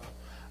brought up,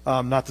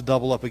 not to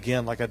double up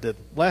again like I did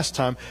last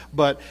time,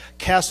 but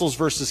castles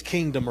versus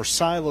kingdom, or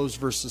silos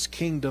versus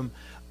kingdom.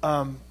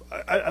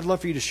 I'd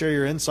love for you to share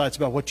your insights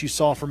about what you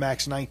saw from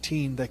Acts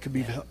 19 that could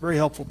be very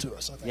helpful to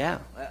us, I think. Yeah.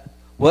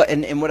 Well,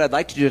 and what I'd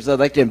like to do is I'd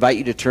like to invite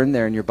you to turn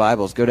there in your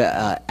Bibles. Go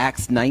to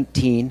Acts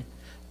 19,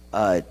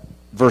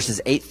 verses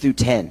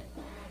 8-10.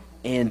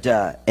 And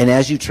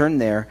as you turn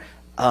there,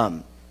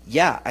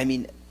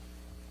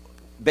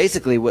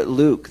 basically what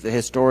Luke, the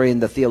historian,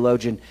 the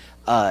theologian,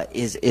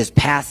 is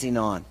passing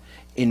on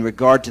in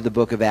regard to the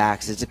book of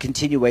Acts is a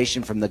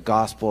continuation from the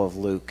Gospel of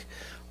Luke,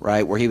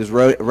 right, where he was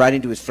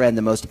writing to his friend,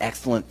 the most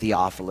excellent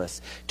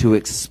Theophilus, to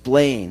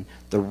explain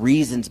the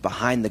reasons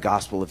behind the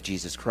gospel of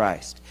Jesus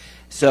Christ.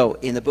 So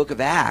in the book of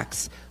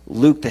Acts,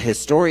 Luke, the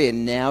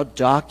historian, now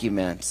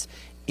documents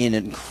in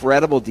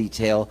incredible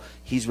detail.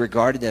 He's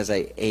regarded as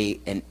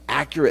an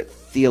accurate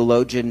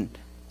theologian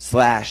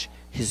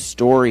 /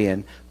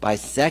 historian by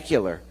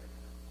secular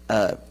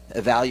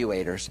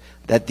evaluators,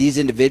 that these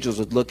individuals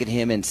would look at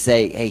him and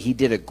say, hey, he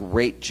did a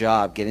great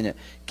job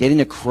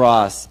getting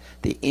across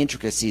the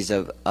intricacies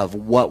of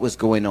what was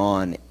going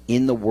on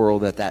in the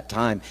world at that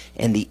time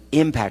and the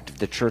impact of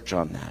the church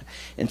on that.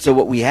 And so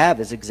what we have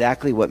is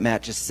exactly what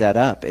Matt just set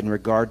up in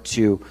regard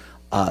to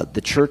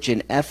the church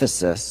in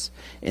Ephesus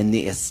and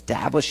the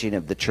establishing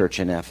of the church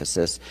in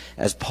Ephesus.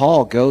 As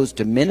Paul goes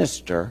to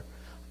minister,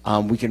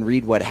 we can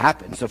read what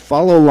happened. So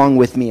follow along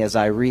with me as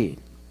I read.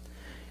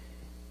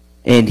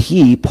 And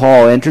he,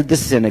 Paul, entered the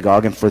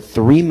synagogue and for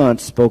 3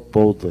 months spoke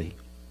boldly,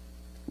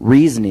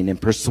 reasoning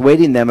and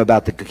persuading them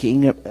about the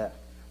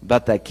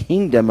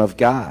kingdom of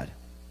God.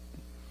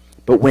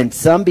 But when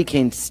some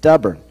became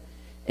stubborn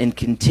and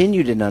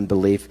continued in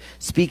unbelief,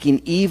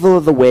 speaking evil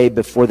of the way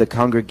before the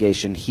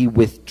congregation, he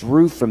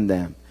withdrew from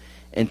them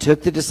and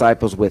took the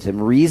disciples with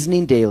him,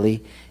 reasoning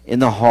daily in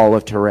the hall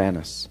of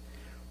Tyrannus.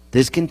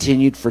 This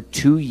continued for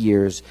 2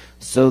 years,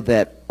 so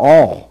that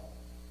all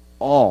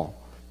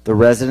the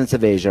residents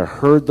of Asia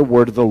heard the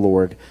word of the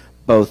Lord,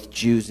 both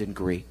Jews and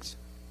Greeks.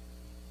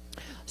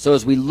 So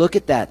as we look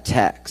at that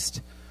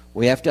text,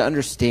 we have to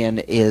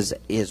understand is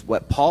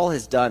what Paul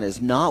has done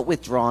is not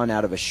withdrawn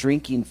out of a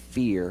shrinking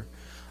fear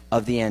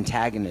of the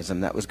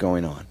antagonism that was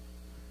going on.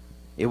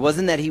 It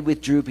wasn't that he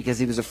withdrew because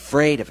he was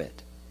afraid of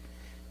it.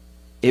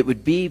 It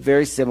would be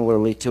very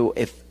similarly to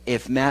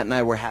if Matt and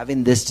I were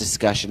having this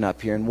discussion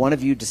up here and one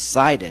of you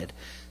decided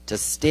to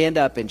stand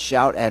up and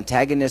shout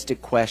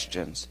antagonistic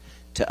questions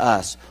to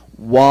us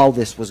while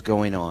this was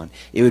going on.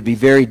 It would be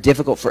very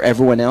difficult for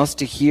everyone else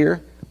to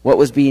hear what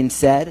was being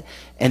said,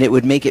 and it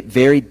would make it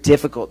very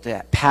difficult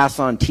to pass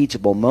on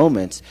teachable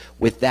moments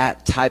with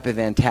that type of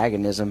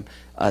antagonism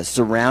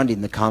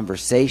surrounding the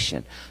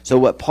conversation. So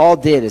what Paul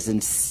did is,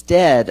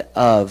 instead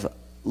of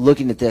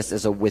looking at this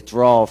as a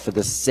withdrawal for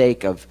the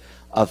sake of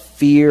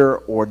fear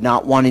or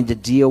not wanting to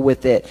deal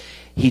with it,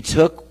 he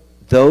took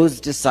those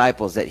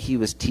disciples that he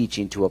was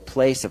teaching to a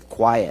place of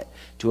quiet,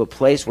 to a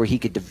place where he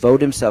could devote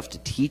himself to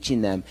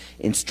teaching them,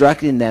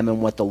 instructing them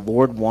in what the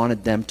Lord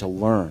wanted them to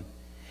learn.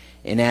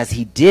 And as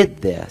he did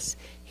this,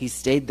 he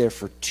stayed there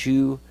for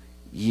 2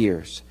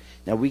 years.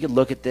 Now we could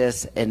look at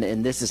this,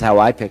 and this is how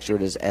I picture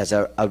it, as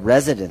a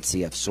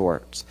residency of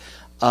sorts.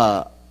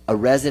 A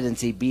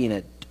residency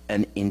being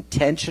an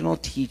intentional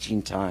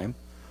teaching time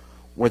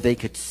where they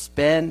could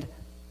spend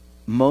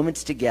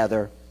moments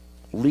together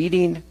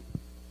leading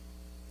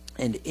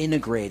and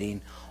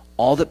integrating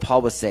all that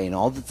Paul was saying,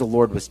 all that the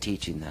Lord was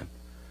teaching them,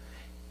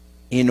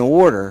 in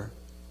order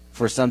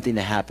for something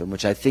to happen,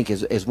 which I think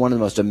is one of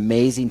the most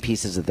amazing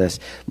pieces of this.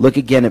 Look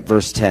again at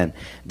verse 10.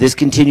 This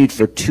continued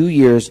for 2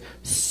 years,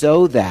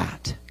 so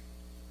that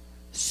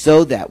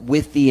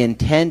with the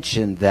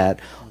intention that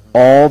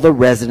all the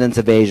residents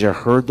of Asia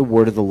heard the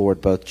word of the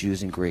Lord, both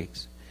Jews and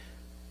Greeks.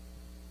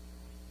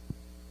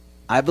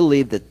 I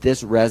believe that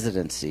this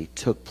residency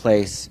took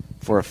place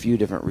for a few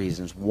different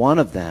reasons. One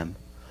of them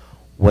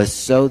was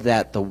so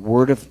that the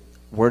word of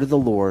the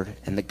Lord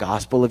and the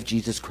gospel of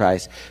Jesus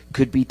Christ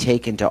could be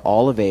taken to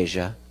all of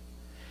Asia.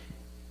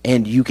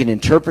 And you can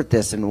interpret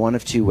this in one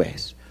of two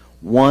ways.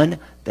 One,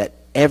 that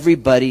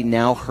everybody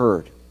now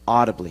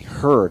audibly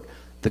heard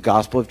the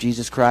gospel of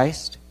Jesus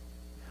Christ,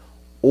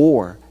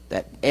 or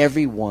that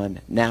everyone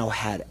now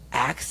had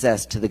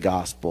access to the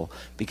gospel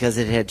because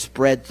it had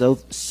spread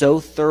so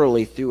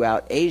thoroughly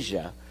throughout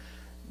Asia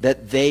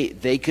that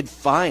they could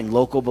find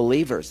local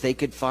believers. They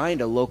could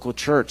find a local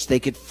church. They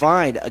could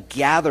find a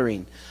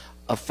gathering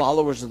of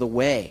followers of the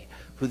way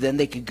who then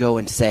they could go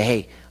and say,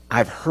 hey,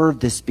 I've heard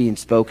this being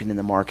spoken in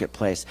the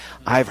marketplace.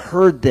 I've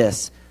heard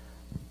this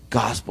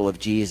gospel of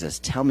Jesus.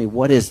 Tell me,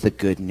 what is the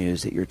good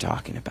news that you're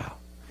talking about?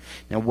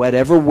 Now,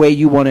 whatever way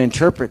you want to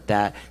interpret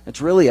that,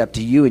 it's really up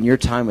to you and your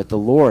time with the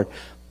Lord.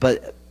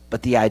 But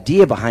the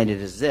idea behind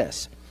it is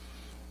this.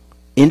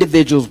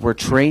 Individuals were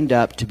trained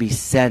up to be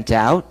sent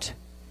out,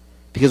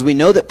 because we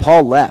know that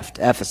Paul left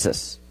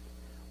Ephesus.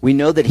 We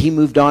know that he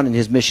moved on in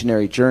his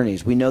missionary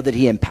journeys. We know that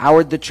he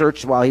empowered the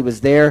church while he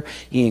was there.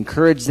 He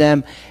encouraged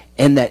them.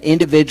 And that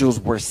individuals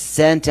were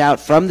sent out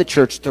from the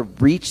church to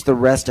reach the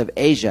rest of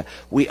Asia.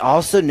 We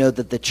also know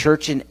that the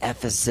church in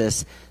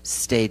Ephesus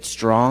stayed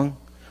strong,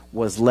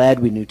 was led.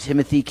 We knew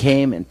Timothy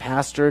came and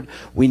pastored.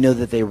 We know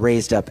that they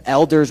raised up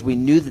elders. We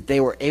knew that they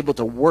were able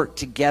to work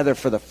together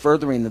for the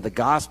furthering of the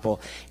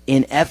gospel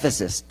in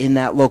Ephesus, in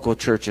that local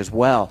church as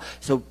well.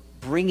 So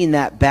bringing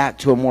that back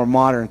to a more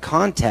modern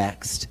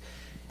context,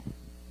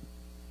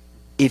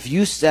 if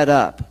you set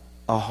up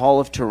a hall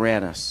of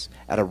Tyrannus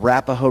at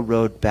Arapahoe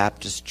Road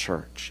Baptist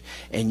Church,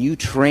 and you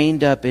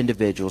trained up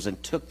individuals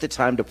and took the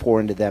time to pour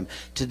into them,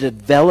 to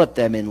develop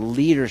them in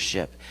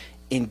leadership,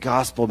 in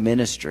gospel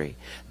ministry,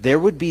 there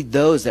would be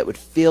those that would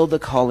feel the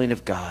calling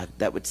of God,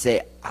 that would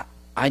say,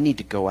 I need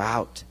to go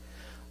out.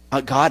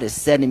 God is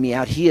sending me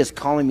out. He is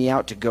calling me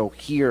out to go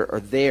here or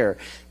there,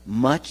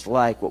 much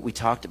like what we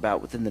talked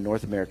about within the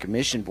North American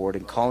Mission Board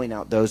and calling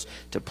out those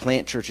to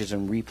plant churches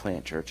and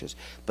replant churches.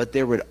 But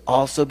there would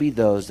also be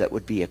those that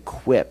would be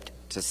equipped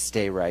to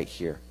stay right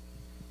here.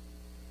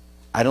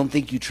 I don't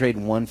think you trade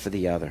one for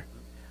the other.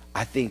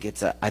 I think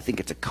it's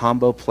a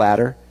combo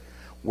platter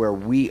where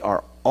we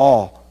are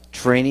all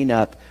training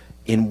up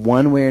in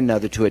one way or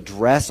another to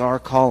address our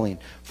calling.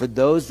 For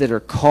those that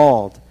are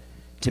called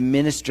to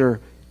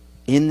minister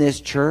in this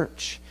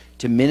church,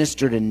 to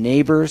minister to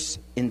neighbors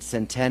in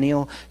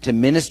Centennial, to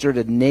minister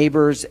to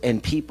neighbors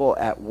and people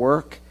at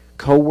work,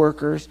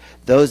 co-workers,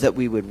 those that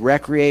we would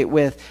recreate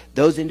with,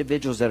 those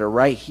individuals that are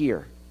right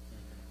here.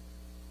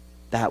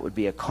 That would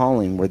be a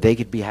calling where they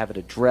could have it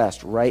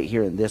addressed right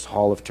here in this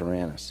hall of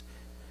Tyrannus.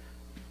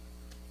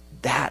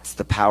 That's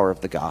the power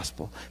of the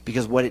gospel.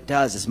 Because what it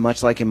does is,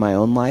 much like in my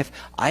own life,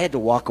 I had to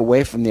walk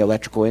away from the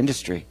electrical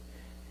industry.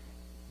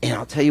 And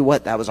I'll tell you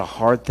what, that was a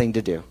hard thing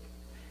to do.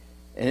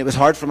 And it was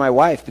hard for my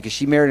wife because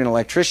she married an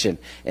electrician.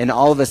 And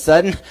all of a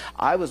sudden,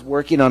 I was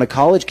working on a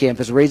college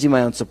campus raising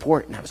my own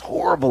support, and I was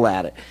horrible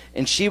at it.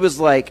 And she was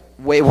like,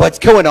 wait, what's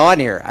going on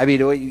here? I mean,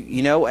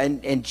 you know,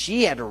 and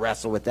she had to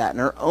wrestle with that in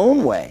her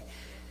own way.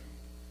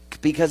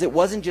 Because it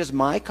wasn't just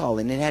my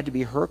calling, it had to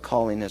be her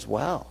calling as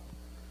well.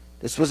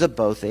 This was a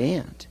both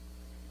and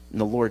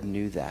the Lord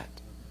knew that.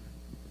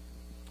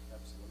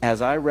 As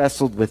I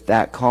wrestled with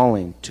that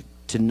calling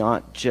to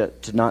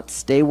not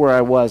stay where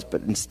I was,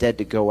 but instead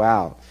to go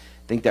out,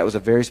 I think that was a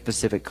very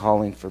specific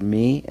calling for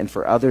me and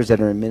for others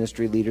that are in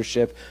ministry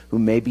leadership who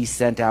may be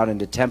sent out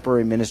into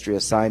temporary ministry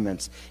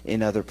assignments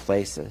in other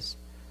places.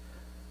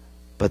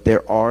 But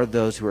there are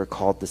those who are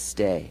called to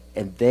stay,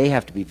 and they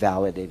have to be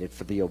validated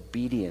for the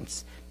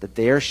obedience that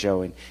they are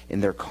showing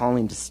in their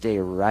calling to stay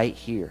right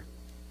here.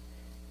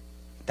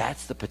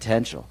 That's the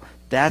potential.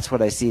 That's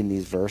what I see in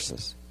these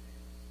verses.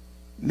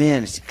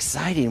 Man, it's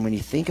exciting when you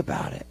think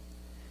about it.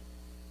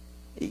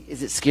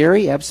 Is it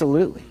scary?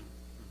 Absolutely.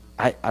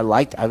 I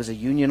was a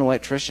union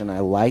electrician. I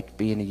liked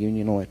being a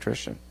union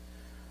electrician.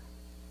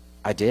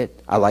 I did.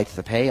 I liked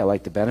the pay. I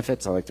liked the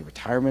benefits. I liked the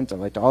retirement. I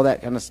liked all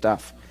that kind of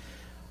stuff.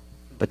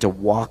 But to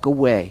walk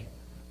away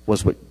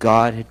was what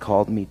God had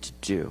called me to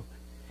do.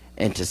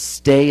 And to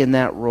stay in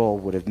that role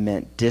would have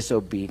meant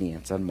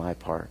disobedience on my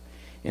part.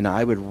 And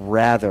I would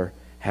rather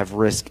have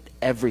risked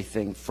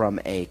everything from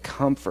a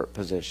comfort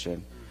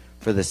position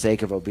for the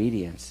sake of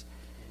obedience.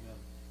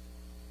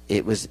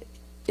 It was,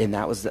 and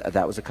that was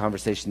a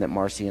conversation that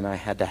Marcy and I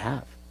had to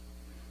have.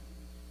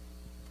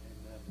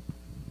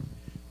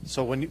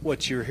 So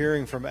what you're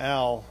hearing from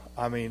Al,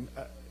 I mean,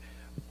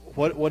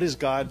 what is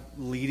God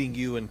leading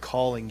you and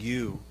calling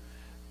you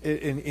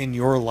in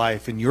your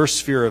life, in your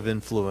sphere of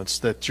influence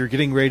that you're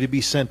getting ready to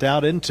be sent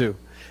out into?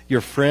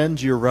 Your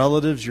friends, your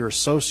relatives, your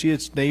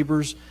associates,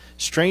 neighbors,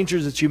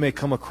 strangers that you may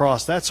come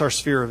across. That's our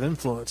sphere of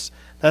influence.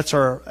 That's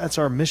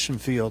our mission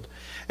field.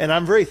 And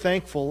I'm very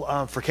thankful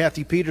for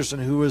Kathy Peterson,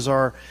 who is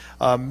our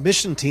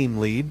mission team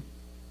lead.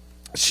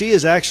 She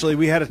is actually,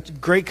 we had a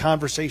great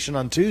conversation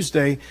on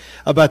Tuesday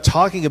about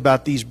talking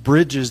about these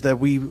bridges that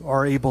we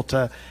are able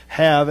to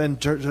have and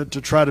to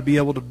try to be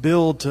able to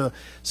build to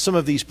some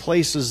of these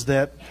places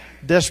that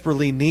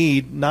desperately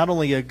need not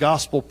only a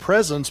gospel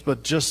presence,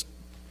 but just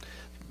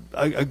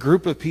a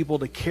group of people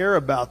to care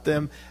about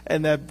them,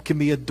 and that can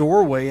be a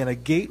doorway and a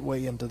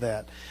gateway into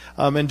that.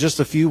 In just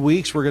a few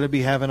weeks, we're going to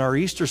be having our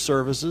Easter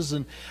services,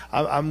 and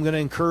I'm going to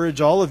encourage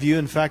all of you.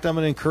 In fact, I'm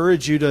going to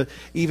encourage you to,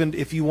 even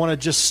if you want to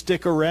just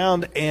stick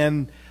around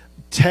and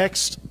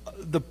text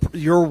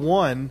your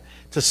one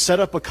to set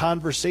up a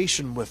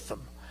conversation with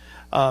them.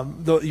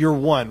 Your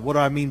one, what do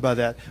I mean by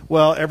that?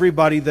 Well,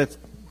 everybody that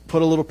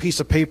put a little piece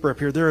of paper up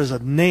here, there is a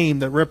name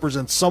that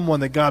represents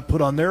someone that God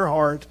put on their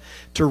heart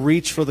to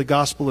reach for the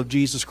gospel of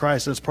Jesus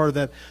Christ. And it's part of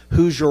that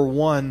Who's Your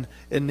One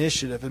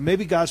initiative. And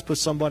maybe God's put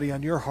somebody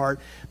on your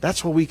heart.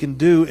 That's what we can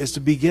do, is to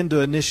begin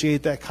to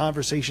initiate that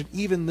conversation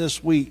even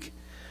this week.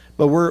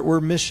 But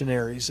we're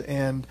missionaries,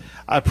 and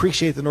I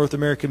appreciate the North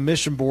American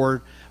Mission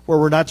Board, where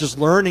we're not just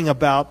learning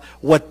about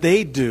what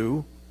they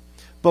do,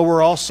 but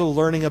we're also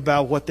learning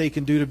about what they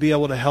can do to be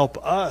able to help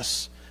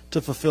us to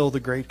fulfill the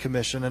Great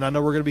Commission. And I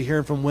know we're going to be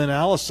hearing from Wynn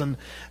Allison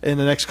in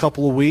the next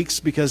couple of weeks,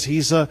 because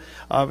he's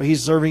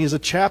serving as a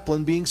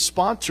chaplain being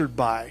sponsored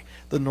by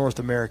the North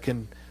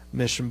American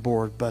Mission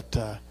Board.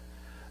 But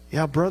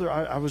yeah, brother,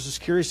 I was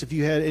just curious if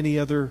you had any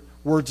other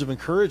words of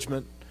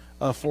encouragement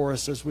for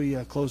us as we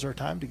close our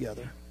time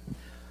together.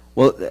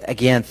 Well,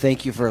 again,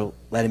 thank you for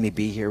letting me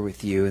be here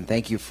with you, and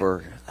thank you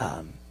for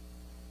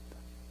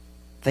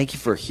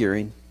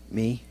hearing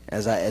me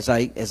as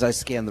I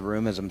scan the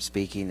room as I'm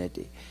speaking.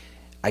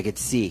 I could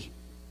see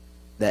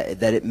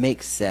that it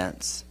makes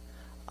sense,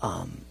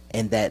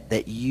 and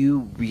that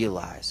you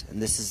realize,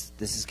 and this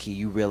is key,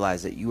 you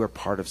realize that you are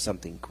part of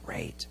something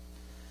great.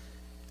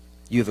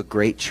 You have a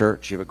great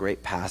church, you have a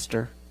great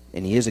pastor,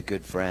 and he is a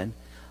good friend.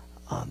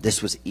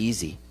 This was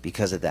easy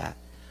because of that.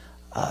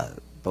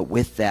 But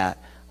with that,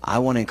 I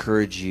want to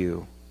encourage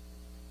you,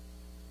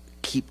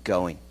 keep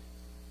going.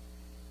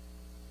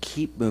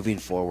 Keep moving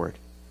forward.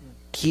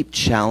 Keep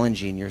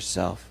challenging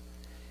yourself.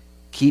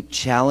 Keep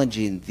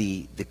challenging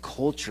the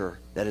culture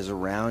that is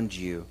around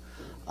you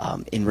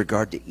in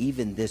regard to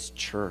even this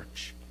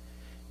church,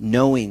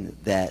 knowing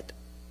that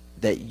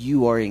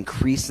you are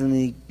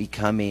increasingly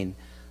becoming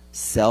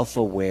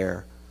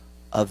self-aware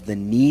of the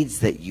needs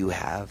that you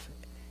have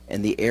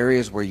and the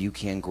areas where you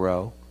can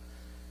grow.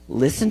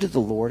 Listen to the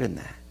Lord in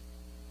that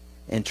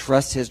and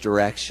trust his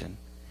direction.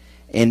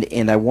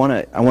 And I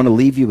want to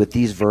leave you with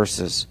these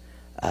verses.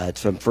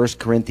 It's from 1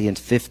 Corinthians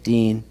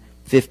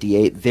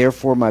 15:58.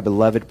 Therefore, my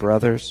beloved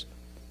brothers,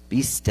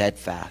 be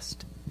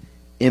steadfast,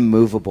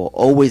 immovable,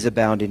 always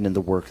abounding in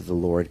the work of the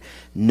Lord,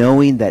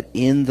 knowing that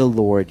in the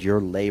Lord your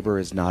labor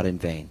is not in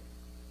vain.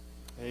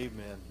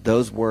 Amen.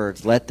 Those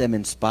words, let them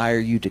inspire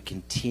you to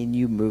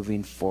continue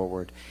moving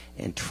forward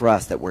and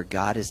trust that where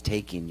God is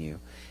taking you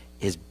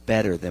is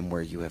better than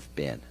where you have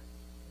been.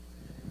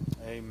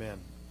 Amen.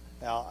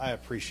 Al, I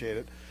appreciate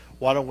it.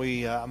 Why don't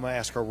we, I'm going to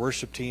ask our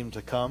worship team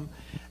to come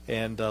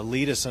and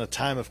lead us in a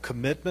time of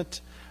commitment.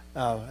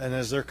 And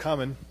as they're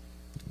coming,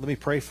 let me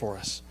pray for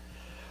us.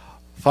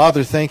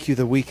 Father, thank you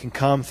that we can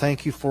come.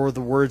 Thank you for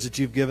the words that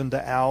you've given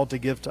to Al to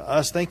give to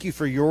us. Thank you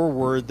for your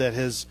word that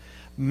has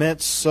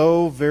meant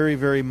so very,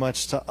 very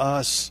much to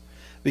us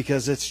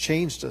because it's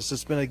changed us.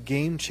 It's been a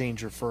game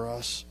changer for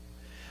us.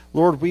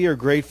 Lord, we are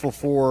grateful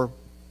for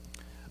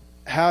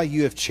how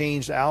you have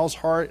changed Al's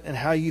heart and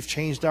how you've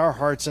changed our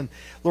hearts. And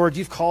Lord,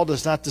 you've called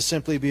us not to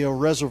simply be a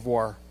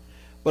reservoir,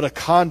 but a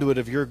conduit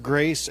of your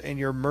grace and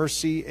your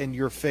mercy and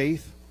your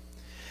faith.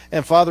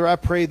 And Father, I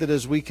pray that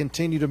as we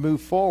continue to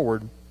move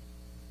forward,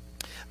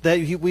 that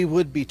we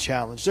would be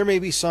challenged. There may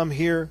be some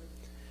here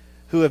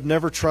who have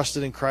never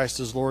trusted in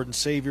Christ as Lord and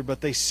Savior, but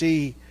they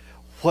see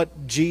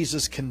what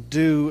Jesus can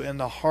do in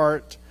the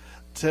heart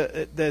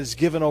that is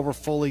given over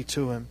fully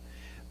to him.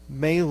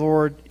 May,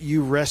 Lord,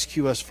 you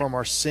rescue us from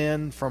our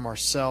sin, from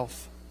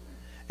ourself,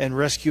 and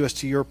rescue us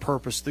to your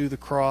purpose through the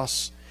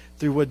cross,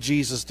 through what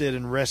Jesus did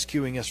in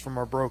rescuing us from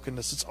our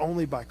brokenness. It's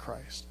only by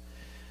Christ.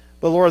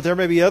 But Lord, there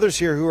may be others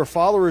here who are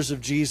followers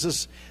of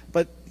Jesus,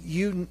 but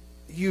you're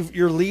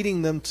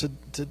leading them to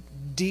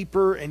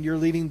deeper, and you're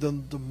leading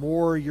them to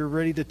more. You're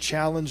ready to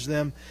challenge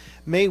them.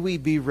 May we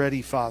be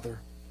ready, Father,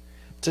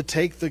 to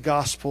take the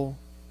gospel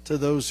to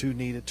those who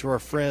need it, to our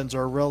friends,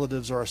 our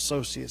relatives, our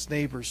associates,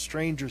 neighbors,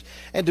 strangers,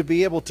 and to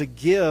be able to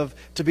give,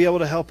 to be able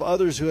to help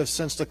others who have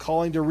sensed a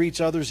calling to reach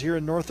others here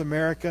in North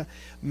America.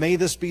 May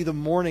this be the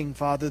morning,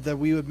 Father, that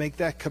we would make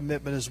that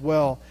commitment as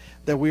well,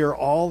 that we are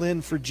all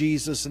in for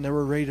Jesus and that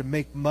we're ready to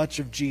make much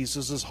of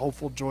Jesus as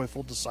hopeful,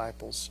 joyful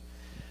disciples.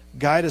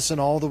 Guide us in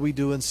all that we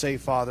do and say,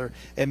 Father,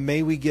 and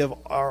may we give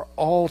our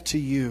all to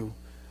you,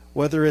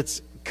 whether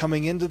it's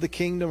coming into the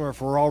kingdom or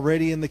if we're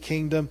already in the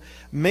kingdom,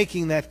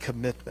 making that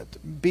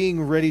commitment,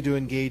 being ready to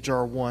engage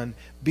our one,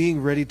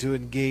 being ready to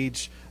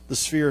engage the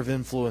sphere of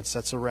influence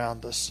that's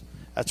around us.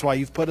 That's why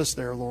you've put us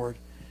there, Lord.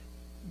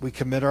 We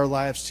commit our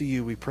lives to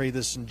you. We pray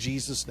this in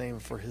Jesus' name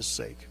for his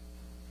sake.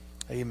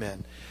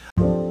 Amen.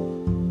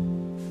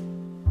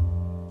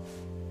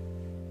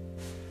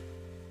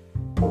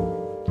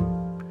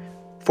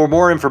 For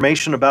more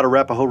information about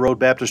Arapahoe Road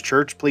Baptist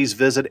Church, please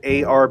visit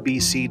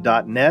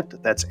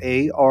arbc.net. That's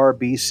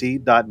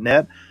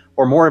arbc.net.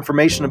 Or more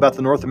information about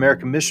the North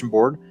American Mission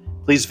Board,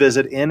 please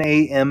visit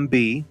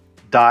namb.net.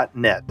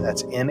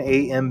 That's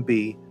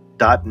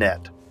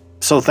namb.net.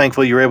 So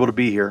thankful you're able to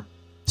be here.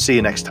 See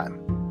you next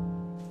time.